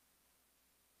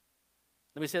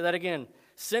 Let me say that again.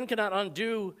 Sin cannot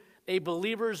undo a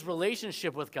believer's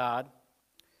relationship with God,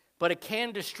 but it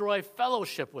can destroy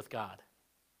fellowship with God.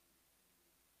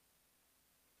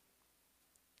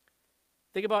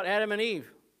 Think about Adam and Eve.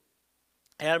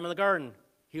 Adam in the garden.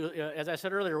 He, as I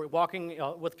said earlier, walking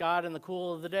with God in the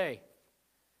cool of the day.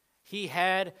 He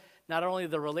had not only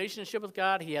the relationship with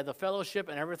God, he had the fellowship,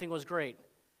 and everything was great.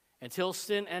 Until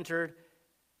sin entered,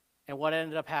 and what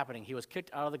ended up happening? He was kicked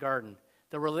out of the garden.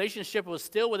 The relationship was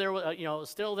still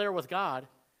there with God.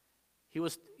 He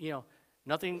was,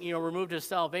 nothing, removed his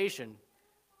salvation,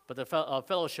 but the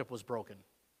fellowship was broken.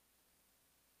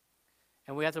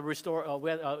 And we have to restore,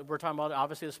 we're talking about,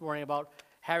 obviously, this morning about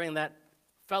having that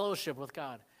fellowship with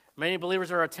God. Many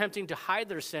believers are attempting to hide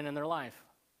their sin in their life.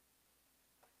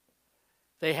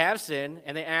 They have sin,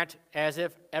 and they act as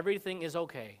if everything is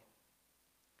okay,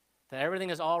 that everything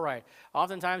is all right.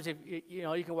 Oftentimes, if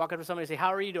you can walk up to somebody and say,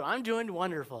 "How are you doing?" "I'm doing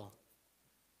wonderful."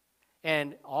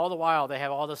 And all the while, they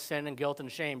have all the sin and guilt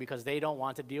and shame because they don't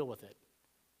want to deal with it.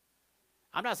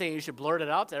 I'm not saying you should blurt it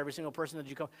out to every single person that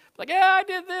you come, like, "Yeah, I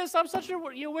did this. I'm such a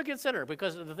wicked sinner."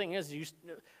 Because the thing is,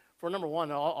 for number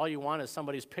one, all you want is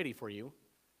somebody's pity for you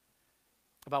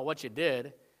about what you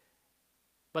did.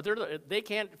 But they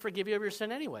can't forgive you of your sin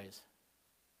anyways.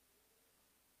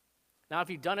 Now, if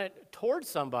you've done it towards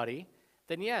somebody,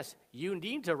 then yes, you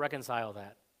need to reconcile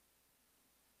that.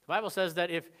 The Bible says that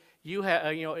if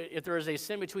if there is a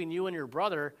sin between you and your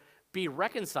brother, be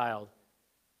reconciled.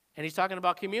 And he's talking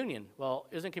about communion. Well,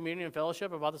 isn't communion and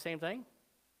fellowship about the same thing?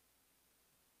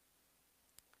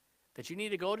 That you need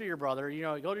to go to your brother,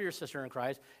 go to your sister in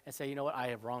Christ and say, "You know what, I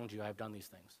have wronged you, I have done these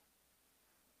things."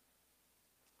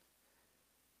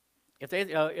 If they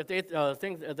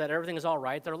think that everything is all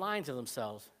right, they're lying to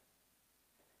themselves.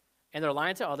 And they're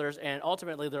lying to others, and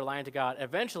ultimately they're lying to God.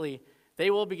 Eventually,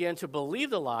 they will begin to believe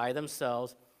the lie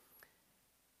themselves.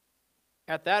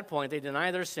 At that point, they deny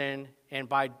their sin, and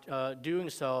by doing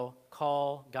so,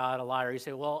 call God a liar. You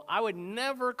say, "Well, I would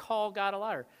never call God a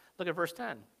liar." Look at verse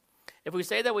 10. If we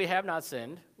say that we have not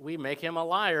sinned, we make him a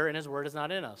liar, and his word is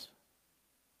not in us.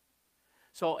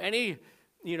 So any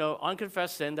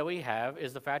unconfessed sin that we have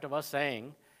is the fact of us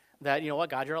saying that,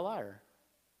 God, you're a liar.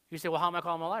 You say, "Well, how am I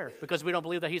calling him a liar?" Because we don't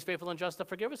believe that he's faithful and just to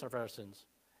forgive us of our sins,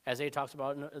 as A talks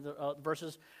about in the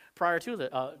verses prior to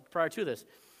this.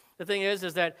 The thing is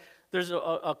that there's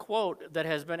a quote that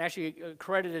has been actually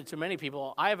credited to many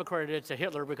people. I have accredited it to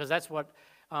Hitler because that's what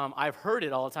I've heard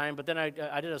it all the time, but then I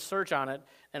did a search on it,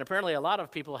 and apparently a lot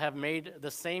of people have made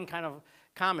the same kind of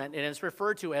comment, and it's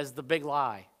referred to as the big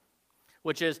lie,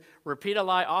 which is repeat a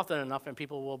lie often enough and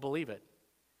people will believe it.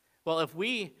 Well, if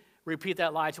we repeat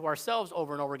that lie to ourselves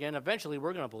over and over again, eventually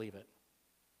we're going to believe it.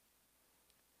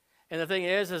 And the thing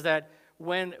is that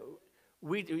when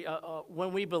we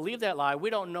believe that lie, we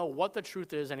don't know what the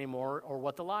truth is anymore or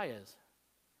what the lie is.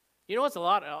 It's a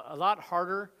lot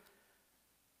harder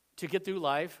to get through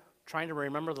life trying to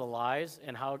remember the lies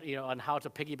and how to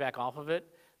piggyback off of it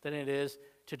than it is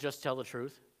to just tell the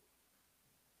truth.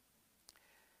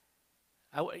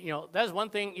 That's one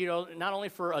thing, not only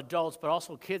for adults, but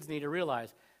also kids need to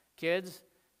realize. Kids,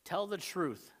 tell the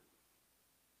truth.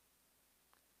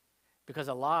 Because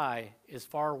a lie is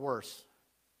far worse.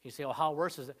 You say, "Well, how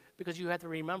worse is it?" Because you have to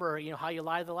remember, how you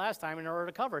lied the last time in order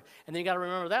to cover it. And then you got to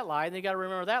remember that lie, and then you got to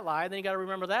remember that lie, and then you got to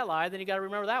remember that lie, and then you got to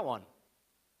remember that one.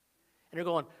 And you're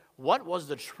going, what was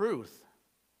the truth?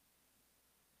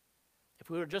 If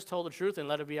we were just told the truth and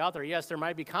let it be out there, yes, there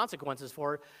might be consequences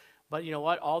for it. But you know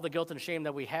what? All the guilt and shame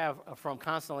that we have from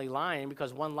constantly lying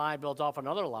because one lie builds off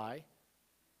another lie,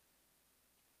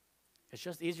 it's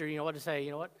just easier, to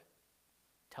say,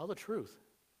 tell the truth.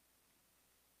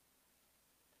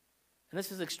 And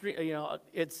this is extreme,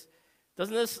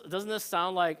 doesn't this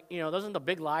sound like, doesn't the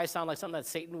big lie sound like something that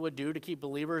Satan would do to keep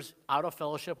believers out of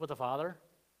fellowship with the Father?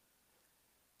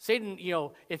 Satan,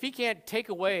 if he can't take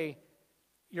away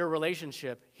your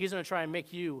relationship, he's going to try and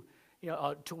make you,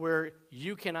 to where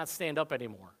you cannot stand up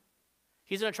anymore.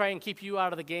 He's going to try and keep you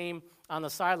out of the game on the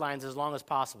sidelines as long as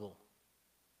possible.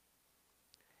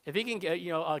 If he can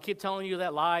keep telling you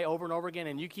that lie over and over again,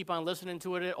 and you keep on listening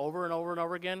to it over and over and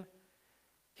over again,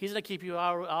 he's going to keep you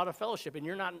out of fellowship, and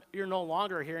you're no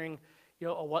longer hearing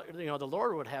what the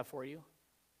Lord would have for you,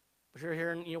 but you're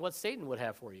hearing what Satan would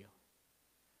have for you.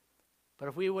 But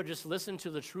if we would just listen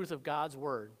to the truth of God's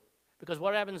word, because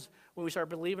what happens when we start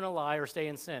believing a lie or stay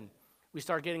in sin? We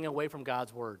start getting away from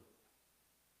God's word,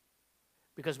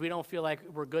 because we don't feel like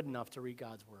we're good enough to read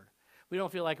God's word. We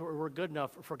don't feel like we're good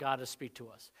enough for God to speak to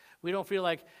us. We don't feel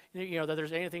like that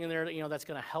there's anything in there that's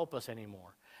going to help us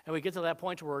anymore. And we get to that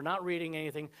point where we're not reading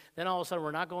anything. Then all of a sudden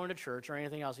we're not going to church or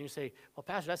anything else. And you say, well,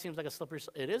 Pastor, that seems like a slippery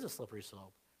slope. It is a slippery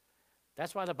slope.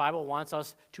 That's why the Bible wants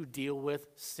us to deal with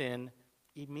sin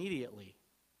immediately,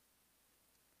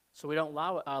 so we don't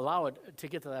allow it to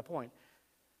get to that point.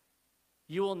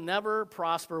 You will never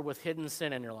prosper with hidden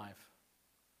sin in your life.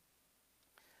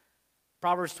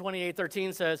 Proverbs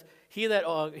 28:13 says, he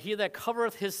that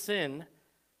covereth his sin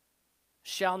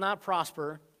shall not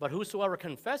prosper, but whosoever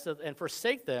confesseth and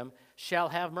forsake them shall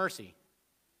have mercy.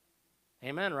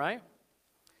 Amen, right?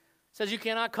 It says you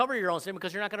cannot cover your own sin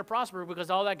because you're not going to prosper, because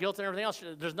all that guilt and everything else,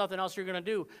 there's nothing else you're going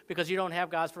to do because you don't have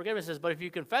God's forgiveness. But if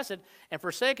you confess it and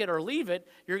forsake it or leave it,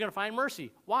 you're going to find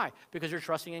mercy. Why? Because you're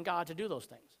trusting in God to do those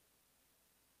things.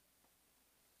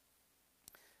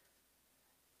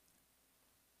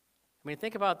 I mean,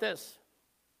 think about this.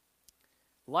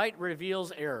 Light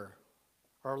reveals error,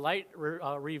 or light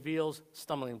reveals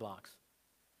stumbling blocks.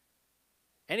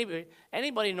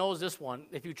 Anybody knows this one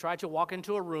if you try to walk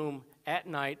into a room at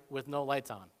night with no lights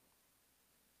on.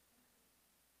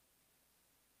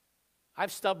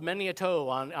 I've stubbed many a toe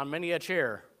on many a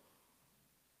chair.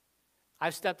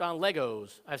 I've stepped on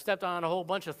Legos. I've stepped on a whole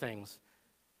bunch of things.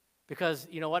 Because,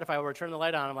 you know what, if I were to turn the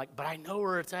light on, I'm like, but I know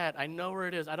where it's at. I know where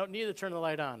it is. I don't need to turn the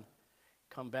light on.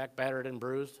 Come back battered and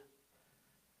bruised.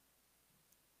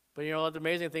 But you know what the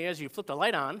amazing thing is? You flip the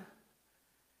light on, and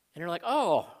you're like,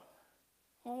 oh,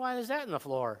 well, why is that in the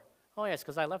floor? Oh, yeah, it's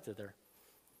because I left it there.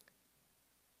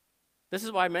 This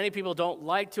is why many people don't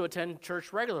like to attend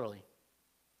church regularly.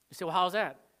 You say, well, how's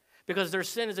that? Because their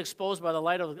sin is exposed by the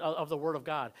light of the Word of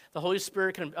God. The Holy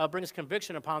Spirit brings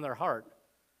conviction upon their heart.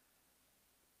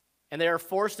 And they are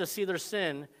forced to see their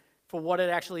sin for what it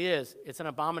actually is. It's an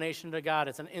abomination to God.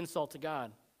 It's an insult to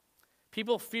God.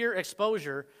 People fear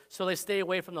exposure, so they stay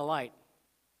away from the light.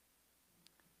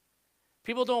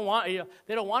 People don't want,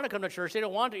 they don't want to come to church. They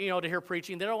don't want to, to hear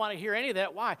preaching. They don't want to hear any of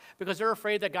that. Why? Because they're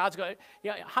afraid that God's going.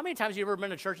 How many times have you ever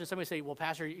been to church and somebody say, well,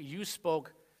 Pastor, you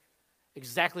spoke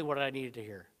exactly what I needed to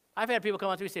hear? I've had people come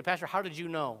up to me and say, Pastor, how did you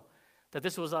know that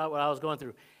this was what I was going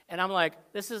through? And I'm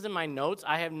like, this is in my notes.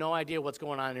 I have no idea what's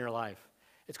going on in your life.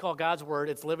 It's called God's Word.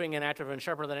 It's living and active and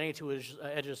sharper than any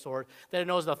two-edged sword, that it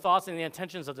knows the thoughts and the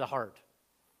intentions of the heart.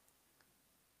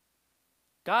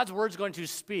 God's Word's going to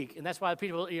speak, and that's why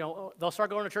people, they'll start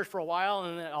going to church for a while,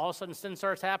 and then all of a sudden sin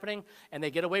starts happening, and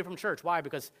they get away from church. Why?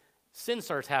 Because sin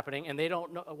starts happening, and they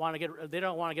don't want to get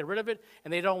rid of it,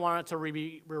 and they don't want it to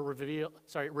be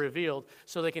revealed,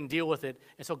 so they can deal with it,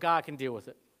 and so God can deal with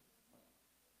it.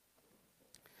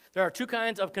 There are two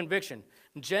kinds of conviction: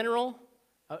 general.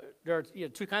 There are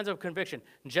two kinds of conviction: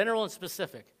 general and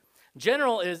specific.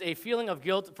 General is a feeling of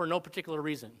guilt for no particular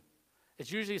reason.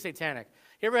 It's usually satanic.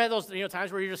 You ever had those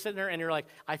times where you're just sitting there and you're like,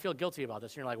 I feel guilty about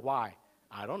this. And you're like, why?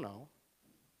 I don't know.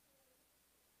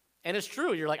 And it's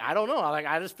true. You're like, I don't know.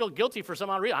 I just feel guilty for some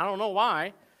odd reason. I don't know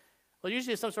why. Well,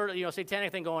 usually it's some sort of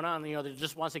satanic thing going on, that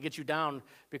just wants to get you down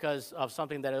because of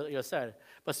something that said.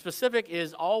 But specific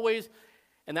is always,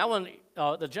 and that one,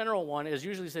 the general one, is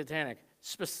usually satanic.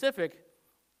 Specific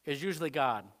is usually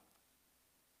God.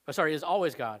 Is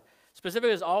always God.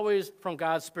 Specific is always from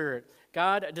God's Spirit.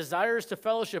 God desires to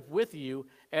fellowship with you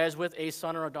as with a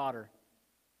son or a daughter.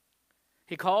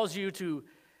 He calls you to,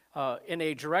 in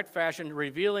a direct fashion,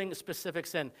 revealing specific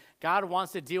sin. God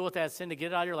wants to deal with that sin to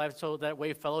get it out of your life so that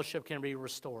way fellowship can be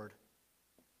restored.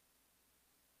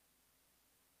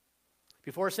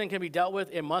 Before sin can be dealt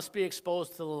with, it must be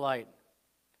exposed to the light.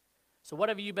 So what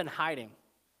have you been hiding?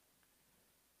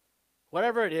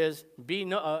 Whatever it is,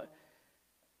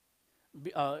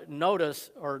 notice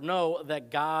or know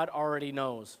that God already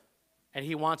knows, and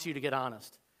He wants you to get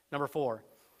honest. Number 4,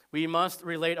 we must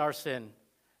relate our sin.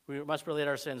 We must relate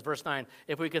our sins. Verse 9,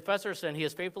 if we confess our sin, He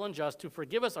is faithful and just to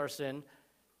forgive us our sin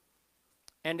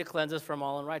and to cleanse us from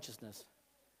all unrighteousness.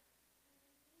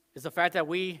 It's the fact that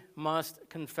we must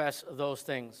confess those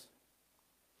things.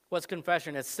 What's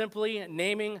confession? It's simply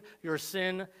naming your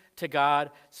sin to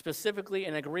God specifically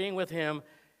and agreeing with Him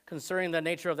concerning the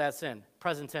nature of that sin,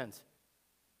 present tense.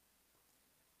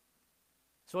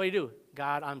 So what do?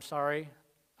 God, I'm sorry,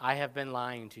 I have been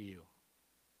lying to you.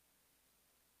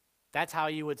 That's how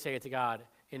you would say it to God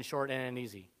in short and in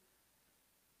easy.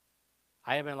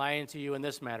 I have been lying to you in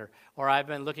this matter, or I've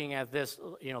been looking at this,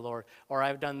 Lord, or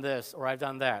I've done this, or I've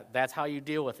done that. That's how you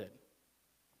deal with it.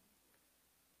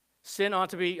 Sin ought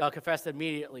to be confessed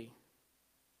immediately.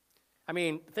 I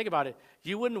mean, think about it.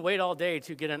 You wouldn't wait all day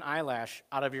to get an eyelash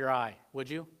out of your eye, would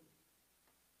you?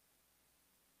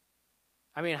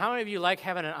 I mean, how many of you like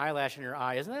having an eyelash in your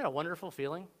eye? Isn't that a wonderful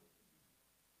feeling?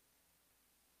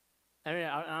 I mean,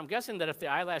 I'm guessing that if the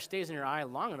eyelash stays in your eye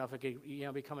long enough, it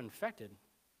could become infected.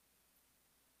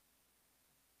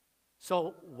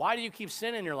 So why do you keep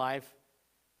sin in your life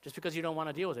just because you don't want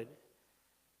to deal with it?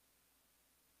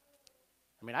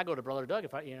 I mean, I go to Brother Doug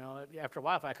after a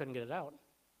while if I couldn't get it out.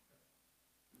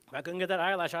 If I couldn't get that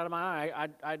eyelash out of my eye,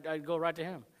 I'd go right to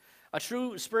him. A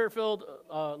true Spirit-filled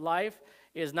life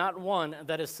is not one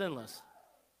that is sinless.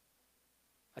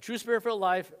 A true Spirit-filled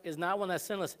life is not one that's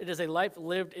sinless. It is a life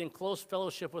lived in close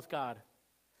fellowship with God.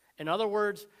 In other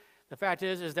words, the fact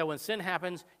is that when sin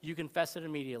happens, you confess it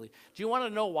immediately. Do you want to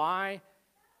know why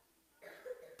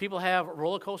people have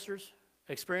roller coasters,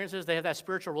 experiences? They have that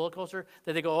spiritual roller coaster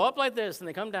that they go up like this and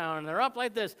they come down and they're up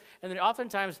like this. And then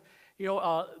oftentimes,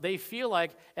 they feel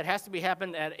like it has to be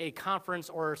happened at a conference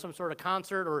or some sort of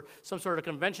concert or some sort of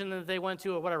convention that they went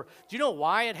to or whatever. Do you know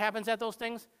why it happens at those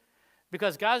things?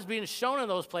 Because God's being shown in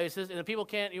those places, and the people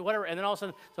can't, whatever, and then all of a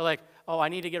sudden they're like, "Oh, I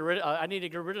need to get rid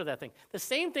of that thing." The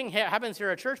same thing happens here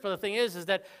at church, but the thing is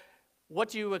that what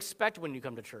do you expect when you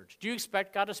come to church? Do you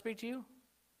expect God to speak to you?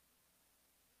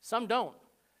 Some don't.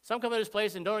 Some come to this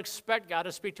place and don't expect God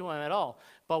to speak to them at all.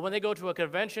 But when they go to a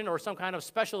convention or some kind of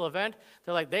special event,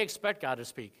 they expect God to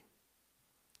speak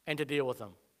and to deal with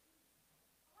them.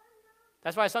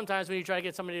 That's why sometimes when you try to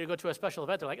get somebody to go to a special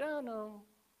event, they're like, "Oh, no."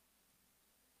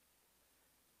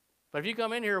 But if you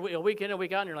come in here a week in and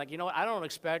week out and you're like, "You know what, I don't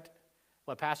expect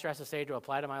what pastor has to say to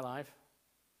apply to my life.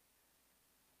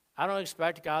 I don't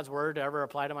expect God's word to ever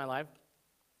apply to my life.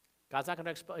 God's not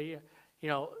going to,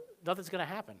 nothing's going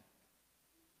to happen."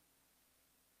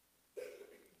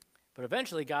 But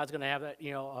eventually God's going to have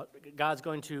that, God's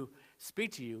going to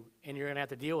speak to you and you're going to have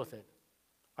to deal with it.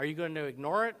 Are you going to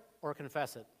ignore it or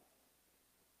confess it?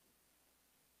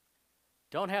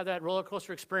 Don't have that roller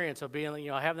coaster experience of being,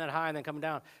 having that high and then coming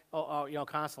down,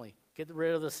 constantly. Get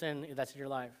rid of the sin that's in your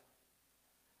life.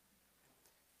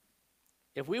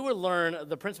 If we would learn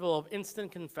the principle of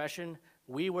instant confession,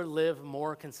 we would live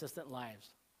more consistent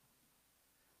lives.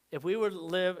 If we would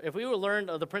learn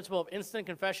the principle of instant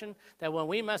confession, that when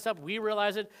we mess up, we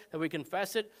realize it, that we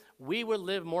confess it, we would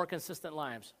live more consistent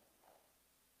lives.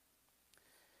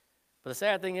 But the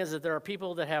sad thing is that there are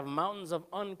people that have mountains of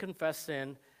unconfessed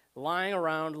sin lying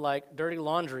around like dirty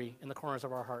laundry in the corners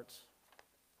of our hearts.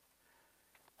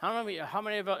 How many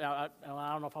of us, I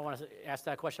don't know if I want to ask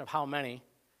that question of how many.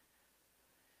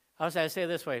 I would say it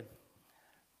this way.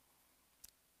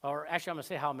 Or actually, I'm going to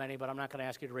say how many, but I'm not going to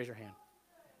ask you to raise your hand.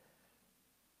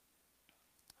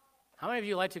 How many of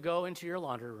you like to go into your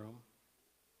laundry room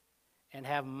and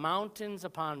have mountains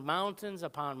upon mountains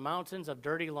upon mountains of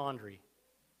dirty laundry?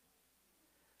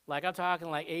 Like I'm talking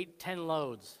like 8, 10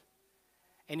 loads.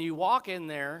 And you walk in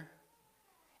there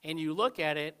and you look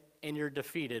at it and you're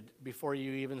defeated before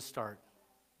you even start.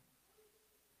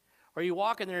 Or you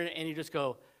walk in there and you just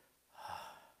go,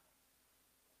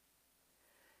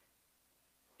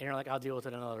 and you're like, "I'll deal with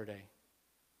it another day."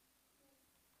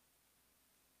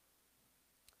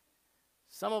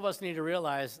 Some of us need to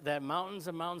realize that mountains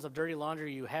and mountains of dirty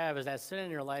laundry you have is that sin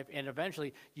in your life, and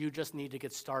eventually you just need to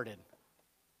get started.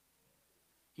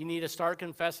 You need to start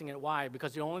confessing it. Why?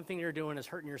 Because the only thing you're doing is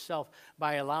hurting yourself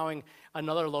by allowing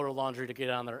another load of laundry to get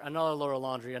on there, another load of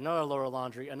laundry, another load of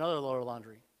laundry, another load of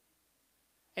laundry.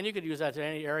 And you could use that to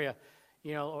any area,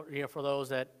 for those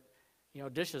that,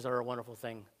 dishes are a wonderful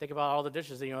thing. Think about all the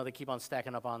dishes that, they keep on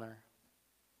stacking up on there.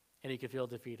 And you can feel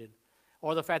defeated.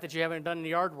 Or the fact that you haven't done the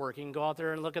yard work. You can go out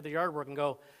there and look at the yard work and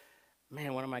go,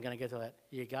 "Man, when am I going to get to that?"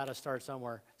 You got to start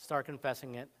somewhere. Start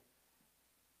confessing it.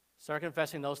 Start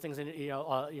confessing those things in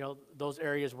those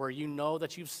areas where you know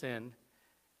that you've sinned.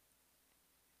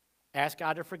 Ask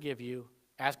God to forgive you.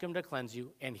 Ask Him to cleanse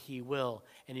you, and He will.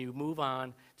 And you move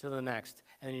on to the next,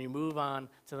 and then you move on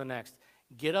to the next.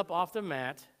 Get up off the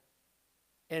mat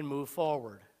and move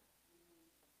forward.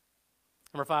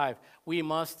 Number 5, we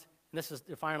must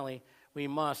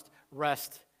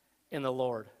rest in the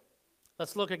Lord.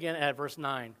 Let's look again at verse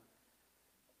 9.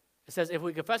 It says, "If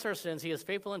we confess our sins, He is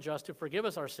faithful and just to forgive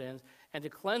us our sins and to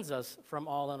cleanse us from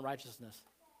all unrighteousness."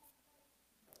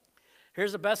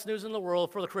 Here's the best news in the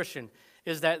world for the Christian,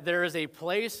 is that there is a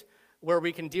place where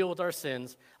we can deal with our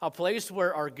sins, a place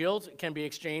where our guilt can be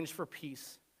exchanged for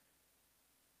peace.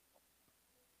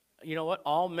 You know what?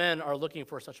 All men are looking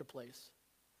for such a place.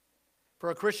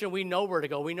 For a Christian, we know where to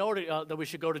go. We know that we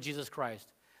should go to Jesus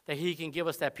Christ, that he can give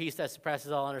us that peace that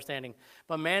surpasses all understanding.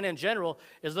 But man in general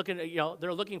is looking,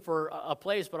 they're looking for a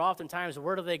place, but oftentimes,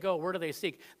 where do they go? Where do they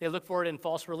seek? They look for it in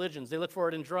false religions. They look for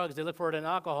it in drugs. They look for it in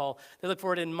alcohol. They look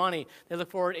for it in money. They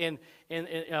look for it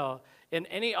in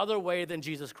any other way than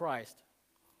Jesus Christ.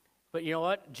 But you know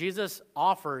what? Jesus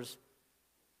offers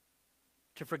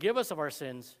to forgive us of our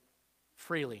sins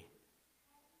freely.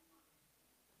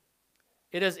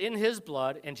 It is in his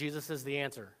blood, and Jesus is the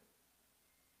answer.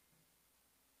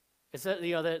 It says,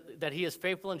 that he is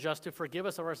faithful and just to forgive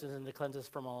us of our sins and to cleanse us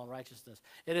from all unrighteousness.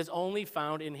 It is only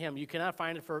found in him. You cannot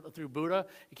find it through Buddha.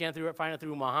 You can't find it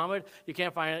through Muhammad. You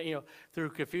can't find it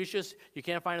through Confucius. You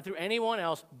can't find it through anyone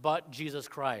else but Jesus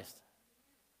Christ.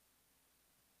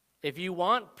 If you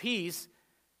want peace,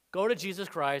 go to Jesus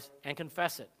Christ and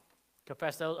confess it.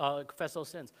 Confess those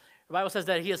sins. The Bible says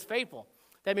that he is faithful.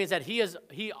 That means that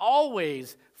he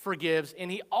always forgives and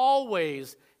he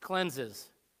always cleanses.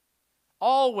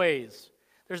 Always.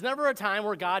 There's never a time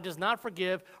where God does not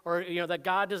forgive or that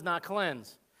God does not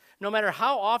cleanse. No matter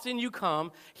how often you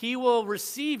come, he will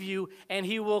receive you and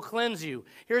he will cleanse you.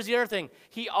 Here's the other thing.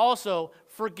 He also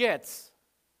forgets.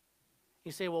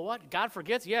 You say, well, what? God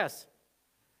forgets? Yes.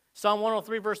 Psalm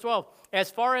 103, verse 12.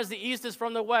 As far as the east is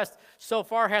from the west, so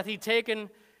far hath he taken,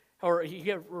 or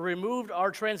he removed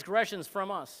our transgressions from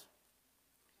us.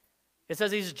 It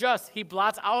says he's just. He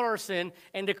blots out our sin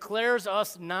and declares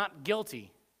us not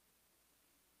guilty.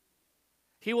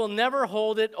 He will never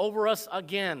hold it over us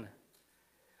again.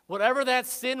 Whatever that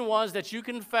sin was that you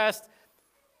confessed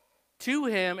to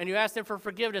him and you asked him for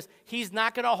forgiveness, he's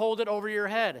not going to hold it over your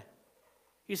head.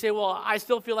 You say, well, I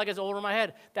still feel like it's over my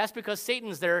head. That's because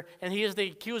Satan's there, and he is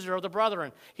the accuser of the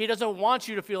brethren. He doesn't want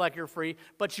you to feel like you're free,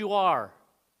 but you are.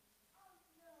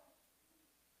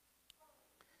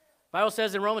 The Bible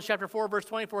says in Romans chapter 4, verse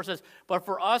 24, it says, but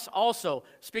for us also,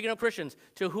 speaking of Christians,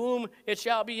 to whom it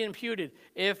shall be imputed,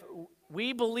 if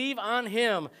we believe on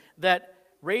him that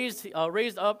raised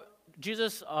up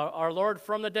Jesus, our Lord,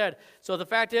 from the dead. So the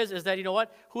fact is that, you know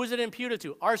what? Who is it imputed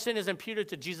to? Our sin is imputed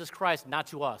to Jesus Christ, not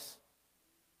to us.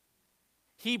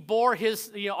 He bore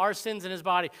our sins in his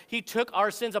body. He took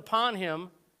our sins upon him.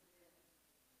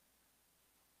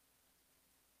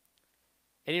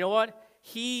 And you know what?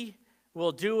 He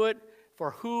will do it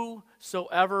for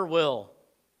whosoever will.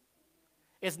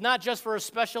 It's not just for a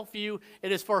special few.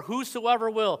 It is for whosoever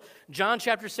will. John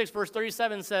chapter 6, verse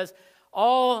 37 says,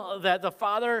 all that the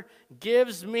Father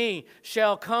gives me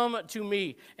shall come to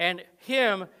me, and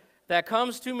him that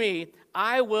comes to me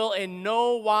I will in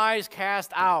no wise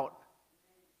cast out.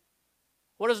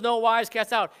 What does no wise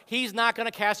cast out? He's not going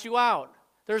to cast you out.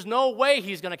 There's no way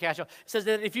he's going to cast you out. It says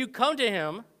that if you come to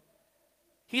him,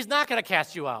 he's not going to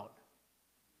cast you out.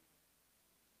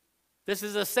 This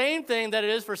is the same thing that it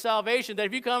is for salvation, that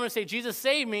if you come and say, Jesus,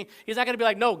 save me, he's not going to be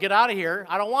like, no, get out of here.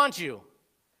 I don't want you.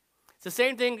 It's the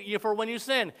same thing for when you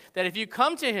sin, that if you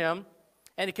come to him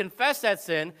and you confess that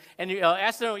sin and you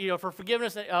ask him for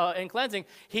forgiveness and cleansing,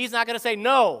 he's not going to say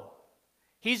no.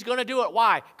 He's going to do it.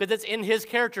 Why? Because it's in his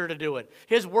character to do it.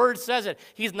 His word says it.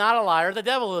 He's not a liar. The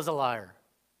devil is a liar.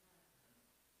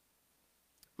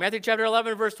 Matthew chapter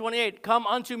 11, verse 28. Come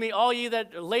unto me, all ye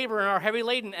that labor and are heavy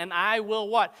laden, and I will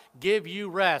what? Give you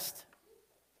rest.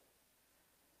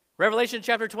 Revelation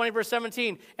chapter 20, verse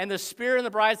 17. And the Spirit and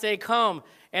the bride say, come.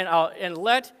 And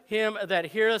let him that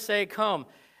heareth say, come.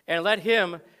 And let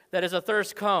him that is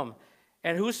athirst come.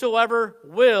 And whosoever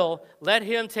will, let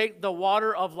him take the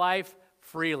water of life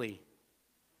freely.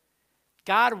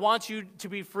 God wants you to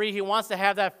be free. He wants to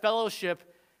have that fellowship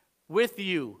with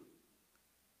you.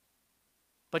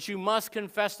 But you must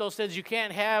confess those sins. You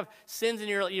can't have sins in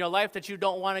your life that you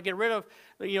don't want to get rid of.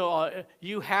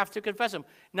 You have to confess them.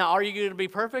 Now, are you going to be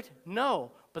perfect?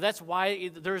 No. But that's why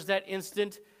there's that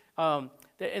instant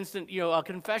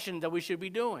confession that we should be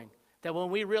doing. That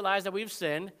when we realize that we've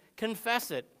sinned,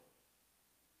 confess it.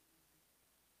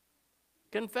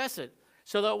 Confess it.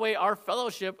 So that way our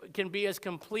fellowship can be as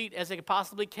complete as it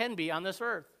possibly can be on this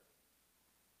earth.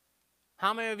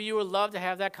 How many of you would love to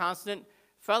have that constant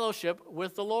fellowship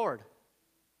with the Lord?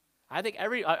 I think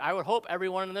I would hope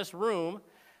everyone in this room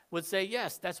would say,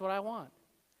 yes, that's what I want.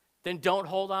 Then don't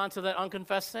hold on to that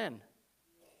unconfessed sin.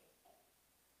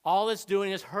 All it's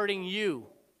doing is hurting you.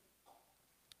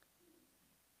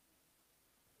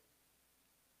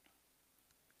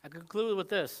 I conclude with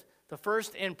this. The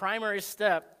first and primary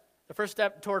step, the first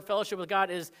step toward fellowship with God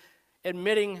is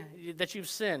admitting that you've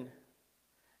sinned.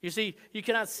 You see, you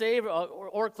cannot save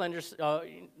or cleanse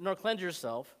nor cleanse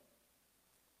yourself.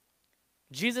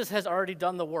 Jesus has already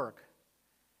done the work.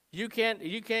 You can't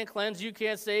cleanse, you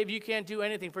can't save, you can't do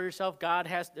anything for yourself. God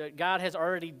has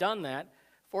already done that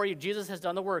for you. Jesus has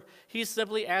done the work. He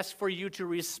simply asks for you to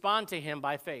respond to him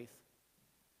by faith.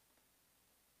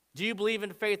 Do you believe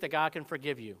in faith that God can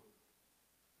forgive you?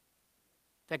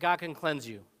 That God can cleanse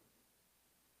you?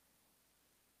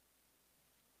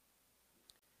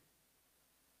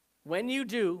 When you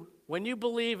do, when you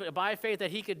believe by faith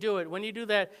that he could do it, when you do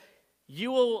that,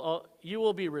 you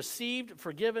will be received,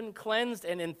 forgiven, cleansed,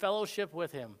 and in fellowship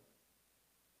with him.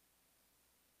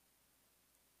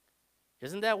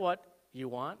 Isn't that what you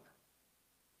want?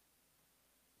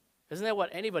 Isn't that what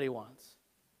anybody wants?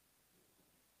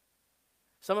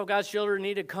 Some of God's children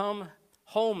need to come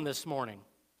home this morning.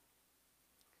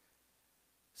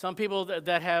 Some people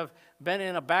that have been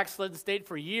in a backslidden state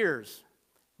for years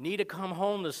need to come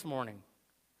home this morning.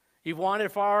 You've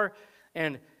wandered far,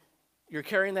 and you're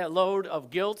carrying that load of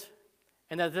guilt,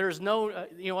 and that there is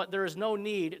no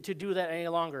need to do that any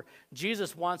longer.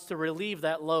 Jesus wants to relieve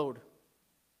that load.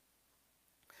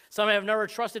 Some have never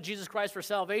trusted Jesus Christ for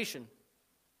salvation.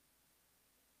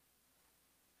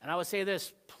 And I would say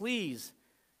this, please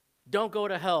don't go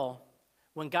to hell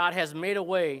when God has made a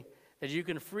way that you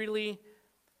can freely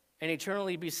and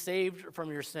eternally be saved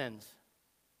from your sins.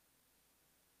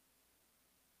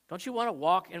 Don't you want to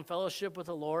walk in fellowship with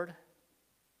the Lord?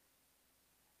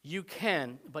 You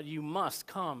can, but you must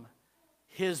come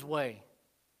his way.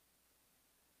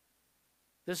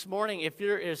 This morning, if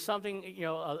there is something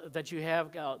that you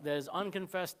have that is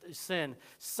unconfessed sin,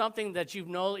 something that you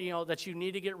know that you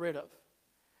need to get rid of,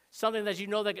 something that you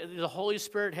know that the Holy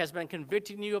Spirit has been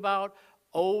convicting you about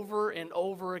over and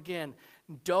over again,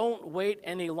 don't wait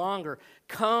any longer.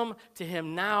 Come to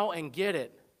him now and get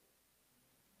it.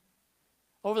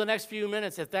 Over the next few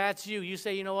minutes, if that's you, you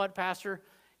say, you know what, Pastor,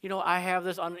 I have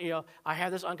this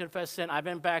unconfessed sin. I've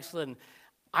been backslidden.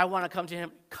 I want to come to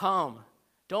him. Come.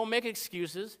 Don't make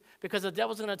excuses, because the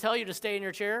devil's going to tell you to stay in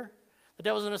your chair. The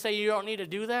devil's going to say you don't need to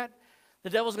do that. The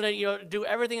devil's going to do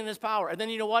everything in his power. And then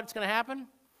you know what's going to happen?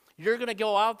 You're going to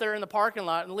go out there in the parking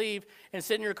lot and leave and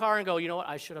sit in your car and go, you know what,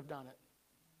 I should have done it.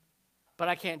 But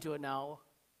I can't do it now.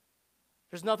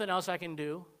 There's nothing else I can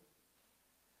do.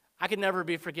 I can never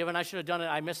be forgiven. I should have done it.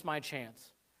 I missed my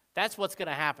chance. That's what's going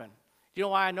to happen. Do you know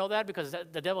why I know that? Because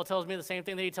the devil tells me the same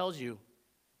thing that he tells you.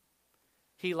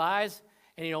 He lies,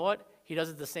 and you know what? He does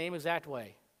it the same exact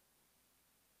way.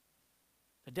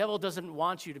 The devil doesn't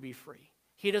want you to be free.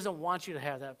 He doesn't want you to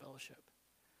have that fellowship.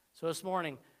 So this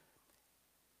morning,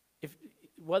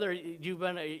 whether you've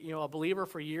been a believer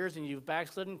for years and you've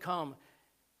backslidden, come.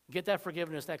 Get that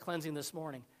forgiveness, that cleansing this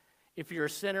morning. If you're a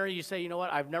sinner, you say, you know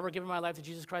what, I've never given my life to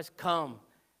Jesus Christ, come,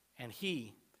 and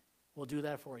he will do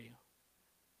that for you.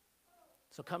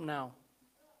 So come now.